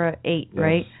Surah 8,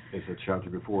 right? It's a chapter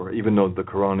before. Even though the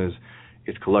Quran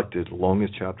it's collected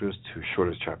longest chapters to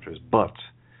shortest chapters. But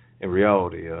in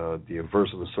reality, the verse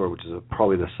of the sword, which is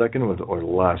probably the second or the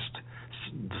last,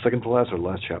 the second to last or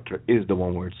last chapter, is the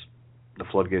one where the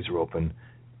floodgates are open,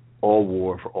 all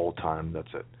war for all time,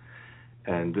 that's it.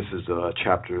 And this is a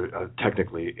chapter,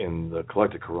 technically, in the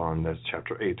collected Quran, that's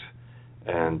chapter 8.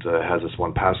 And it has this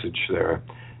one passage there.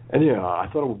 And I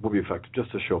thought it would be effective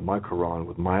just to show my Quran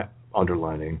with my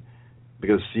underlining,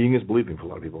 because seeing is believing for a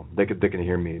lot of people. They can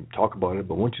hear me talk about it,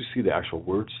 but once you see the actual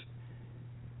words,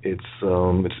 it's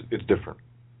different.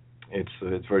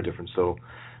 It's very different. So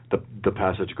the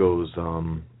passage goes,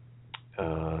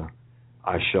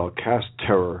 I shall cast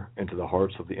terror into the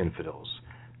hearts of the infidels,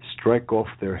 strike off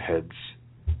their heads,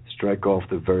 strike off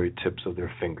the very tips of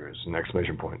their fingers, an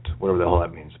exclamation point, whatever the hell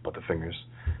that means about the fingers.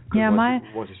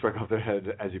 Once you strike off their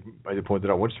head, as you pointed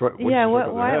out,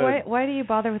 why do you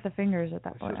bother with the fingers at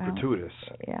that point? It's gratuitous.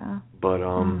 Yeah. But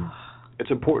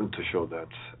it's important to show that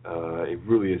it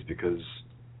really is, because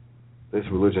this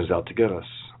religion is out to get us.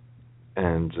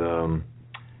 And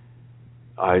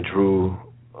I drew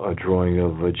a drawing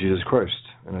of Jesus Christ,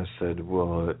 and I said,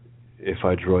 well, if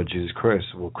I draw Jesus Christ,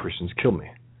 will Christians kill me?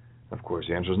 Of course,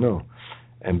 the answer is no.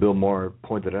 And Bill Maher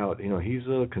pointed out, he's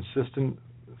a consistent,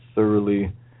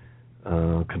 thoroughly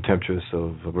contemptuous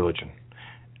of religion.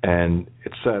 And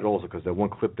it's sad also because that one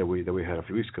clip that we had a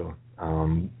few weeks ago,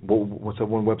 what's that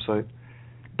one website?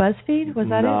 BuzzFeed? Was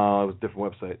that it? No, it was a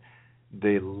different website.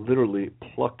 They literally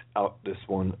plucked out this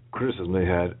one criticism they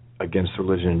had against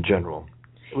religion in general.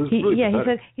 He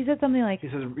said something like,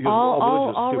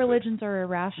 all religions are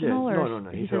irrational.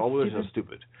 No. He said all religions are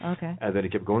stupid. Okay. And then he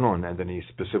kept going on, and then he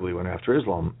specifically went after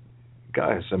Islam.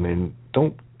 Guys, I mean,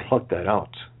 don't pluck that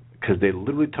out, because they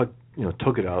literally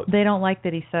took it out. They don't like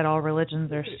that he said all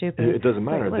religions are stupid. It doesn't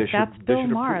matter. That's Bill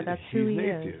Maher. That's who he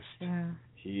is. Atheist. Yeah.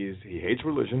 He hates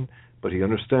religion, but he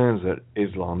understands that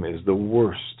Islam is the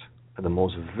worst and the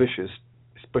most vicious,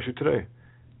 especially today.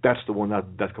 That's the one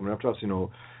that's coming after us.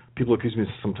 people accuse me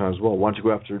sometimes, well, why don't you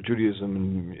go after Judaism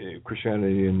and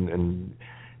Christianity and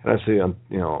I say,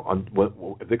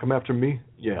 if they come after me,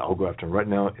 yeah, I'll go after them. Right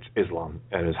now, it's Islam,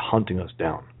 and it's hunting us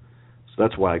down. So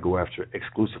that's why I go after it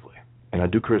exclusively. And I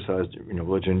do criticize,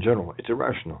 religion in general. It's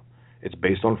irrational. It's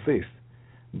based on faith.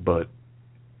 But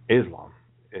Islam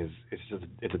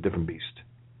it's a different beast.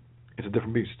 It's a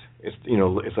different beast. It's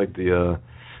it's like the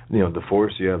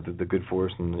force. You have the good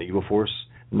force and the evil force.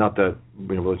 Not that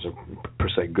religions are per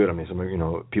se good. I mean,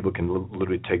 some people can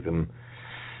literally take them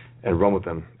and run with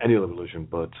them, any other religion,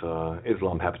 but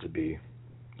Islam happens to be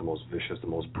the most vicious, the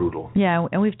most brutal. Yeah,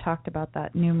 and we've talked about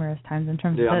that numerous times in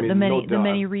terms of the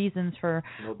many reasons for.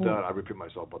 No doubt, I repeat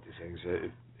myself about these things.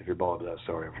 If you're bothered with that,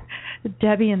 sorry.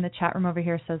 Debbie in the chat room over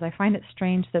here says, I find it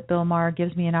strange that Bill Maher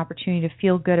gives me an opportunity to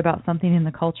feel good about something in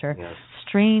the culture. Yes.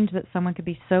 Strange that someone could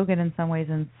be so good in some ways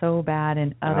and so bad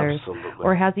in others. Absolutely.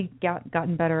 Or has he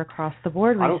gotten better across the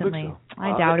board recently? I don't think so.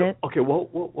 I doubt it. Okay, well,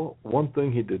 one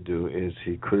thing he did do is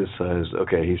he criticized,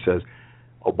 he says,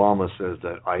 Obama says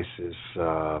that ISIS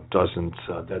doesn't,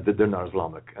 that they're not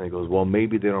Islamic. And he goes, well,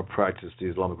 maybe they don't practice the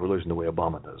Islamic religion the way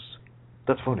Obama does.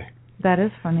 That's funny. That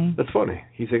is funny. That's funny.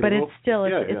 He's saying, but it's still,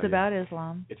 it's about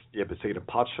Islam. But it's taking a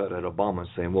pot shot at Obama and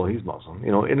saying, well, he's Muslim,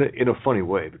 in a funny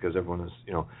way, because everyone is,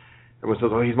 everyone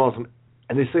says, oh, he's Muslim.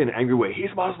 And they say in an angry way, he's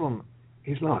Muslim.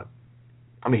 He's not.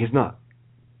 I mean, he's not.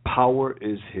 Power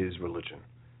is his religion.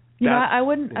 I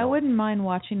wouldn't mind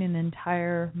watching an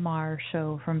entire Maher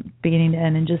show from beginning to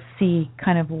end and just see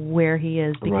kind of where he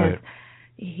is, because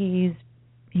he's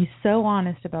so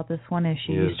honest about this one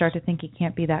issue. You start to think he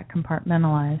can't be that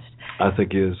compartmentalized. I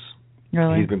think he is.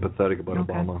 Really? He's been pathetic about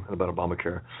Obama and about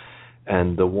Obamacare.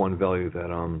 And the one value that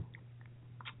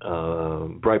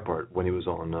Breitbart, when he was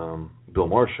on Bill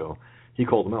Maher's show, he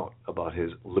called him out about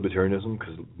his libertarianism,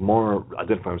 because Maher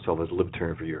identified himself as a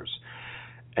libertarian for years.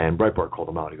 And Breitbart called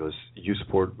him out. He goes, you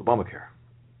support Obamacare.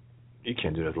 You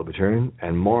can't do that as a libertarian.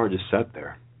 And Maher just sat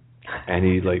there. And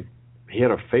he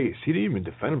had a face. He didn't even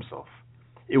defend himself.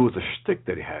 It was a shtick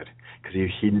that he had, because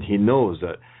he knows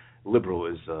that liberal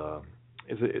is a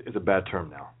bad term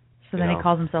now. So then he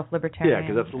calls himself libertarian. Yeah,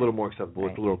 because that's a little more acceptable.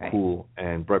 It's a little cool.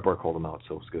 And Breitbart called him out,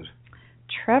 so it was good.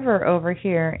 Trevor over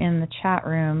here in the chat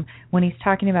room, when he's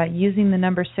talking about using the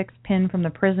number 6 pin from the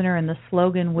prisoner, and the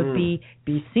slogan would be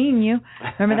seeing you.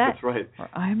 Remember that? That's right. Or,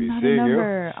 I'm not a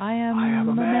number. I am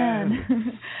a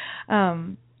man.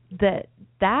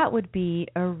 That would be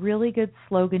a really good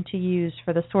slogan to use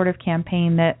for the sort of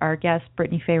campaign that our guest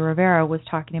Brittney Fay Rivera was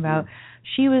talking about.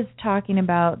 She was talking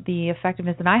about the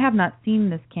effectiveness, and I have not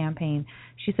seen this campaign.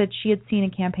 She said she had seen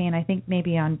a campaign, I think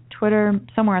maybe on Twitter,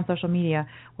 somewhere on social media,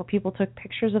 where people took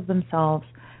pictures of themselves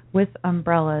with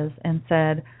umbrellas and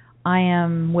said, I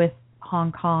am with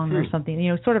Hong Kong or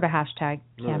something, sort of a hashtag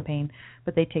campaign,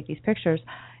 but they take these pictures.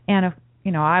 And,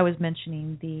 I was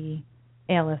mentioning the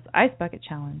ALS Ice Bucket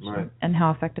Challenge and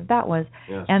how effective that was.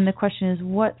 Yes. And the question is,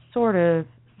 what sort of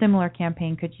similar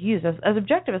campaign could you use? As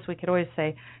objectivists, we could always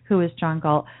say, who is John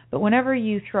Galt? But whenever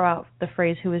you throw out the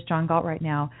phrase, who is John Galt right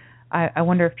now, I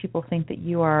wonder if people think that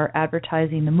you are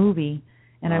advertising the movie.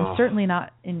 And I'm certainly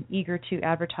not eager to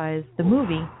advertise the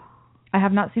movie. I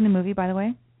have not seen the movie, by the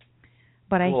way.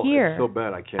 But I hear... it's so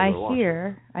bad I can't watch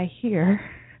it. I hear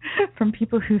from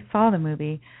people who saw the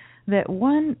movie that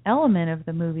one element of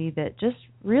the movie that just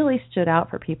really stood out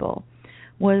for people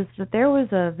was that there was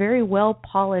a very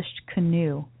well-polished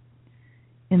canoe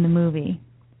in the movie,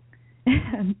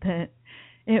 and that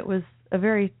it was a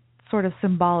very sort of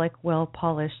symbolic,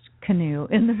 well-polished canoe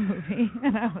in the movie.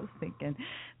 And I was thinking,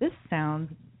 this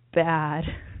sounds bad.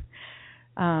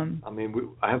 I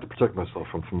have to protect myself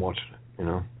from watching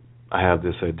it, I have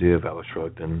this idea of Atlas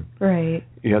Shrugged, and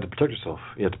you have to protect yourself.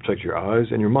 You have to protect your eyes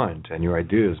and your mind and your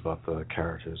ideas about the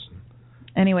characters.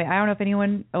 Anyway, I don't know if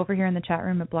anyone over here in the chat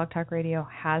room at Blog Talk Radio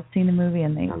has seen the movie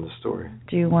and the story.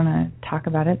 Do want to talk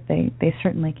about it. They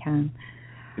certainly can.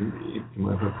 You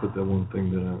might have put that one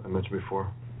thing that I mentioned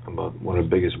before about one of the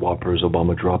biggest whoppers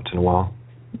Obama dropped in a while.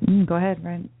 Go ahead,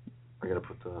 right? I got to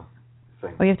put the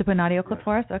thing. Oh, you have to put an audio clip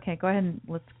for us? Okay, go ahead and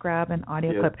let's grab an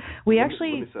audio clip. We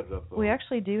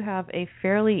actually do have a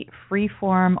fairly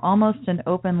free-form, almost an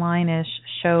open line-ish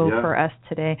show for us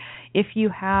today. If you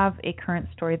have a current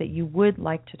story that you would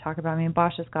like to talk about,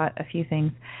 Bosch has got a few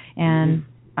things, and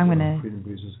I'm going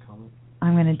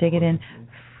to dig it in.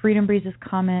 Freedom Breeze's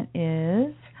comment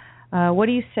is, what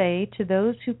do you say to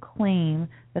those who claim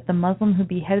that the Muslim who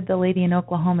beheaded the lady in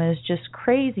Oklahoma is just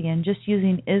crazy and just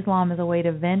using Islam as a way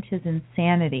to vent his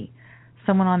insanity?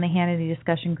 Someone on the Hannity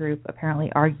discussion group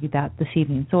apparently argued that this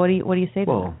evening. So what do you say to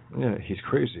that? Well, he's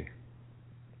crazy.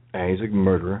 And he's a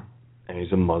murderer, and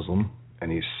he's a Muslim,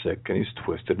 and he's sick, and he's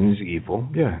twisted, and he's evil.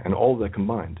 Yeah, and all of that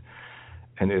combined.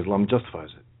 And Islam justifies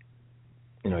it.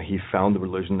 He found the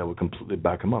religion that would completely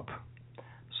back him up.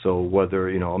 So whether,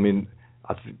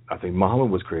 I think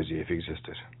Muhammad was crazy if he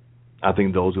existed. I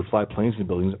think those who fly planes and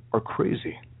buildings are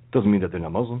crazy. Doesn't mean that they're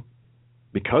not Muslim.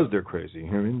 Because they're crazy, you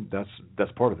know what I mean?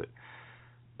 That's part of it.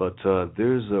 But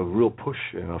there's a real push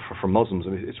for Muslims.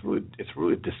 I mean, it's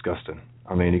really disgusting.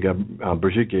 I mean, you got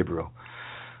Brigitte Gabriel,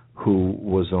 who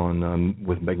was on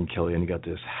with Megyn Kelly, and you got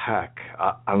this hack.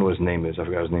 I don't know what his name is. I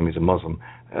forgot his name. He's a Muslim.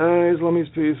 Islam means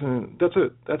peace, and that's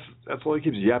it. That's all he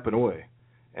keeps yapping away.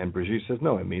 And Brigitte says,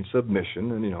 no, it means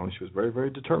submission, and she was very, very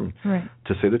determined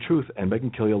to say the truth. And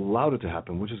Megyn Kelly allowed it to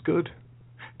happen, which is good,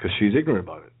 because she's ignorant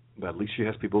about it. But at least she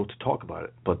has people to talk about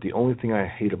it. But the only thing I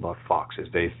hate about Fox is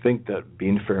they think that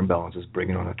being fair and balanced is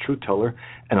bringing on a truth teller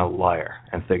and a liar,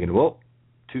 and thinking, well,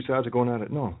 two sides are going at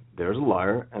it. No, there's a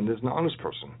liar and there's an honest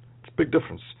person. It's a big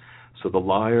difference. So the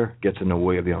liar gets in the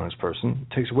way of the honest person,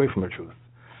 takes away from the truth.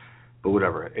 But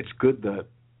whatever, it's good that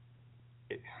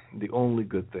the only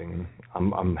good thing,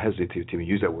 I'm hesitant to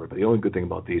use that word, but the only good thing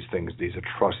about these things, these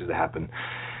atrocities that happen,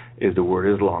 is the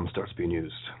word Islam starts being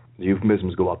used. The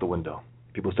euphemisms go out the window.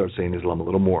 People start saying Islam a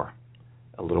little more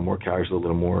casual, a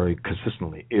little more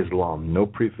consistently. Islam, no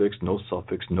prefix, no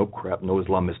suffix, no crap, no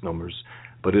Islam misnomers,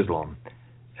 but Islam.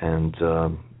 And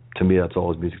to me, that's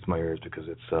always music to my ears, because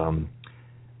it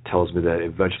tells me that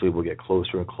eventually we'll get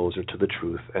closer and closer to the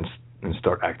truth and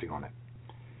start acting on it.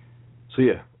 So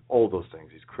yeah, all those things.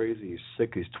 He's crazy, he's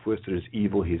sick, he's twisted, he's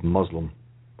evil, he's Muslim.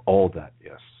 All that,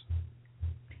 yes.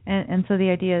 And so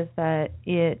the idea is that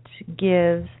it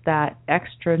gives that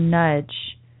extra nudge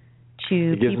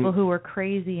to people who were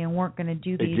crazy and weren't going to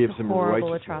do these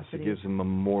horrible atrocities. It gives him a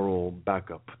moral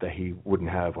backup that he wouldn't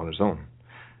have on his own.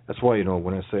 That's why,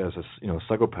 when I say as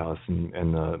psychopaths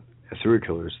and serial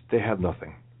killers, they have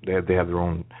nothing. They have their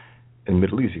own. In the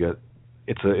Middle East,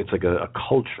 it's like a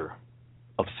culture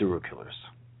of serial killers.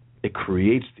 It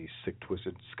creates these sick,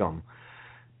 twisted scum.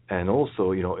 And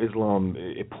also, Islam,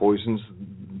 it poisons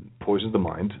the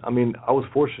mind. I mean, I was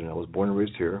fortunate. I was born and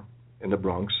raised here in the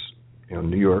Bronx,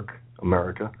 New York,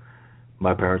 America.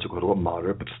 My parents were quite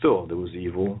moderate, but still, there was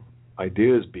evil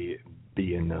ideas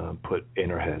being put in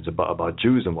our heads about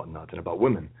Jews and whatnot, and about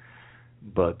women.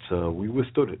 But we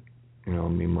withstood it.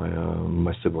 Me and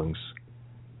my siblings.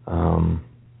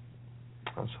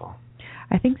 That's all.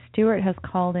 I think Stuart has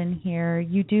called in here.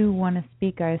 You do want to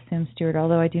speak, I assume, Stuart,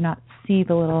 although I do not see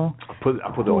the little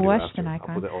question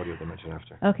icon. I'll put the audio dimension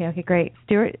after. Okay, great.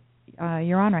 Stuart,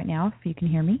 you're on right now, if you can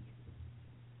hear me.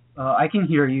 I can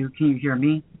hear you. Can you hear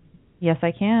me? Yes,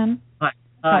 I can.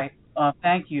 Hi.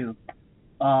 Thank you.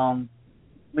 But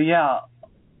yeah,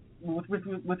 with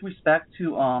respect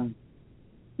to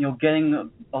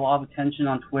getting a lot of attention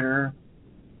on Twitter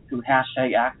through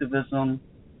hashtag activism,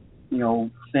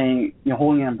 saying,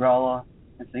 holding an umbrella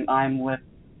and saying, I'm with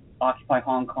Occupy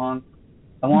Hong Kong.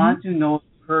 I wanted to know if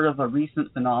you've heard of a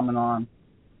recent phenomenon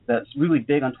that's really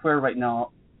big on Twitter right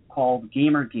now called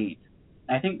Gamergate.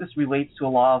 And I think this relates to a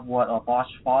lot of what Bosch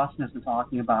Fawstin has been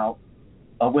talking about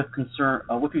with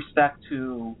respect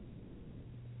to,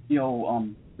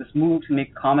 this move to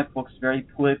make comic books very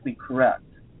politically correct.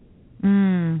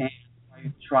 And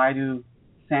try to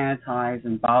sanitize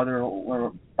and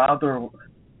bowdlerize,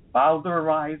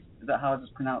 is that how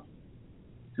it's pronounced?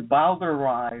 To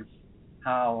bowdlerize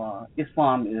how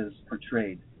Islam is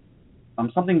portrayed.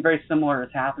 Something very similar is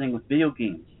happening with video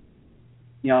games.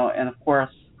 And of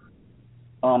course,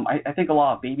 I think a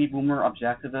lot of baby boomer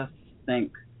objectivists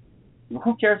think,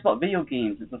 who cares about video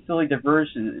games? It's a silly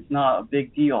diversion. It's not a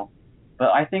big deal.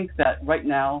 But I think that right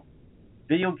now,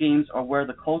 video games are where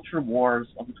the culture wars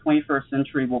of the 21st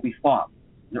century will be fought.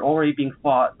 They're already being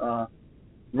fought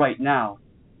right now.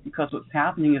 Because what's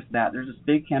happening is that there's this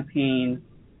big campaign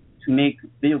to make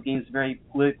video games very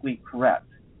politically correct.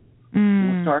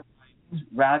 We'll start with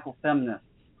radical feminists.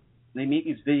 They make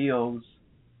these videos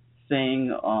saying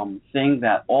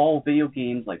that all video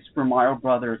games like Super Mario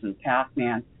Brothers and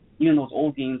Pac-Man, even those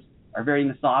old games, are very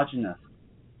misogynist,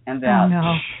 and that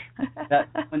that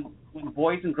when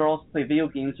boys and girls play video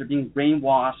games, they're being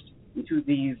brainwashed into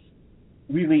these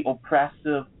really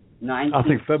oppressive 19th I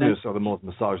think feminists are the most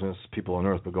misogynist people on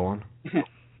earth, but go on.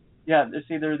 Yeah, they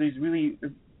say there are these really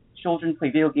children play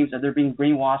video games that they're being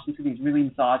brainwashed into these really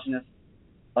misogynist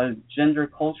gender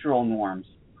cultural norms,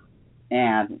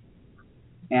 and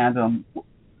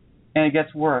it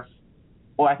gets worse.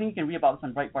 Well, I think you can read about this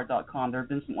on Breitbart.com. There have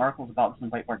been some articles about this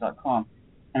on Breitbart.com,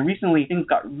 and recently things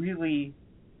got really,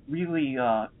 really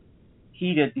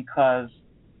heated because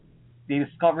they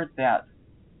discovered that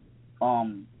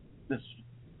this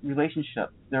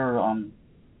relationship.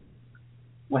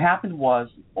 What happened was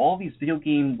all these video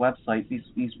game websites,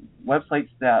 these websites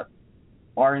that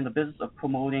are in the business of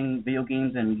promoting video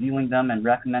games and reviewing them and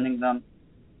recommending them,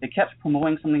 they kept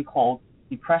promoting something called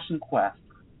Depression Quest.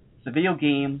 It's a video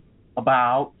game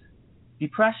about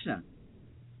depression.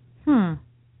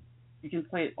 You can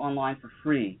play it online for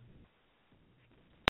free.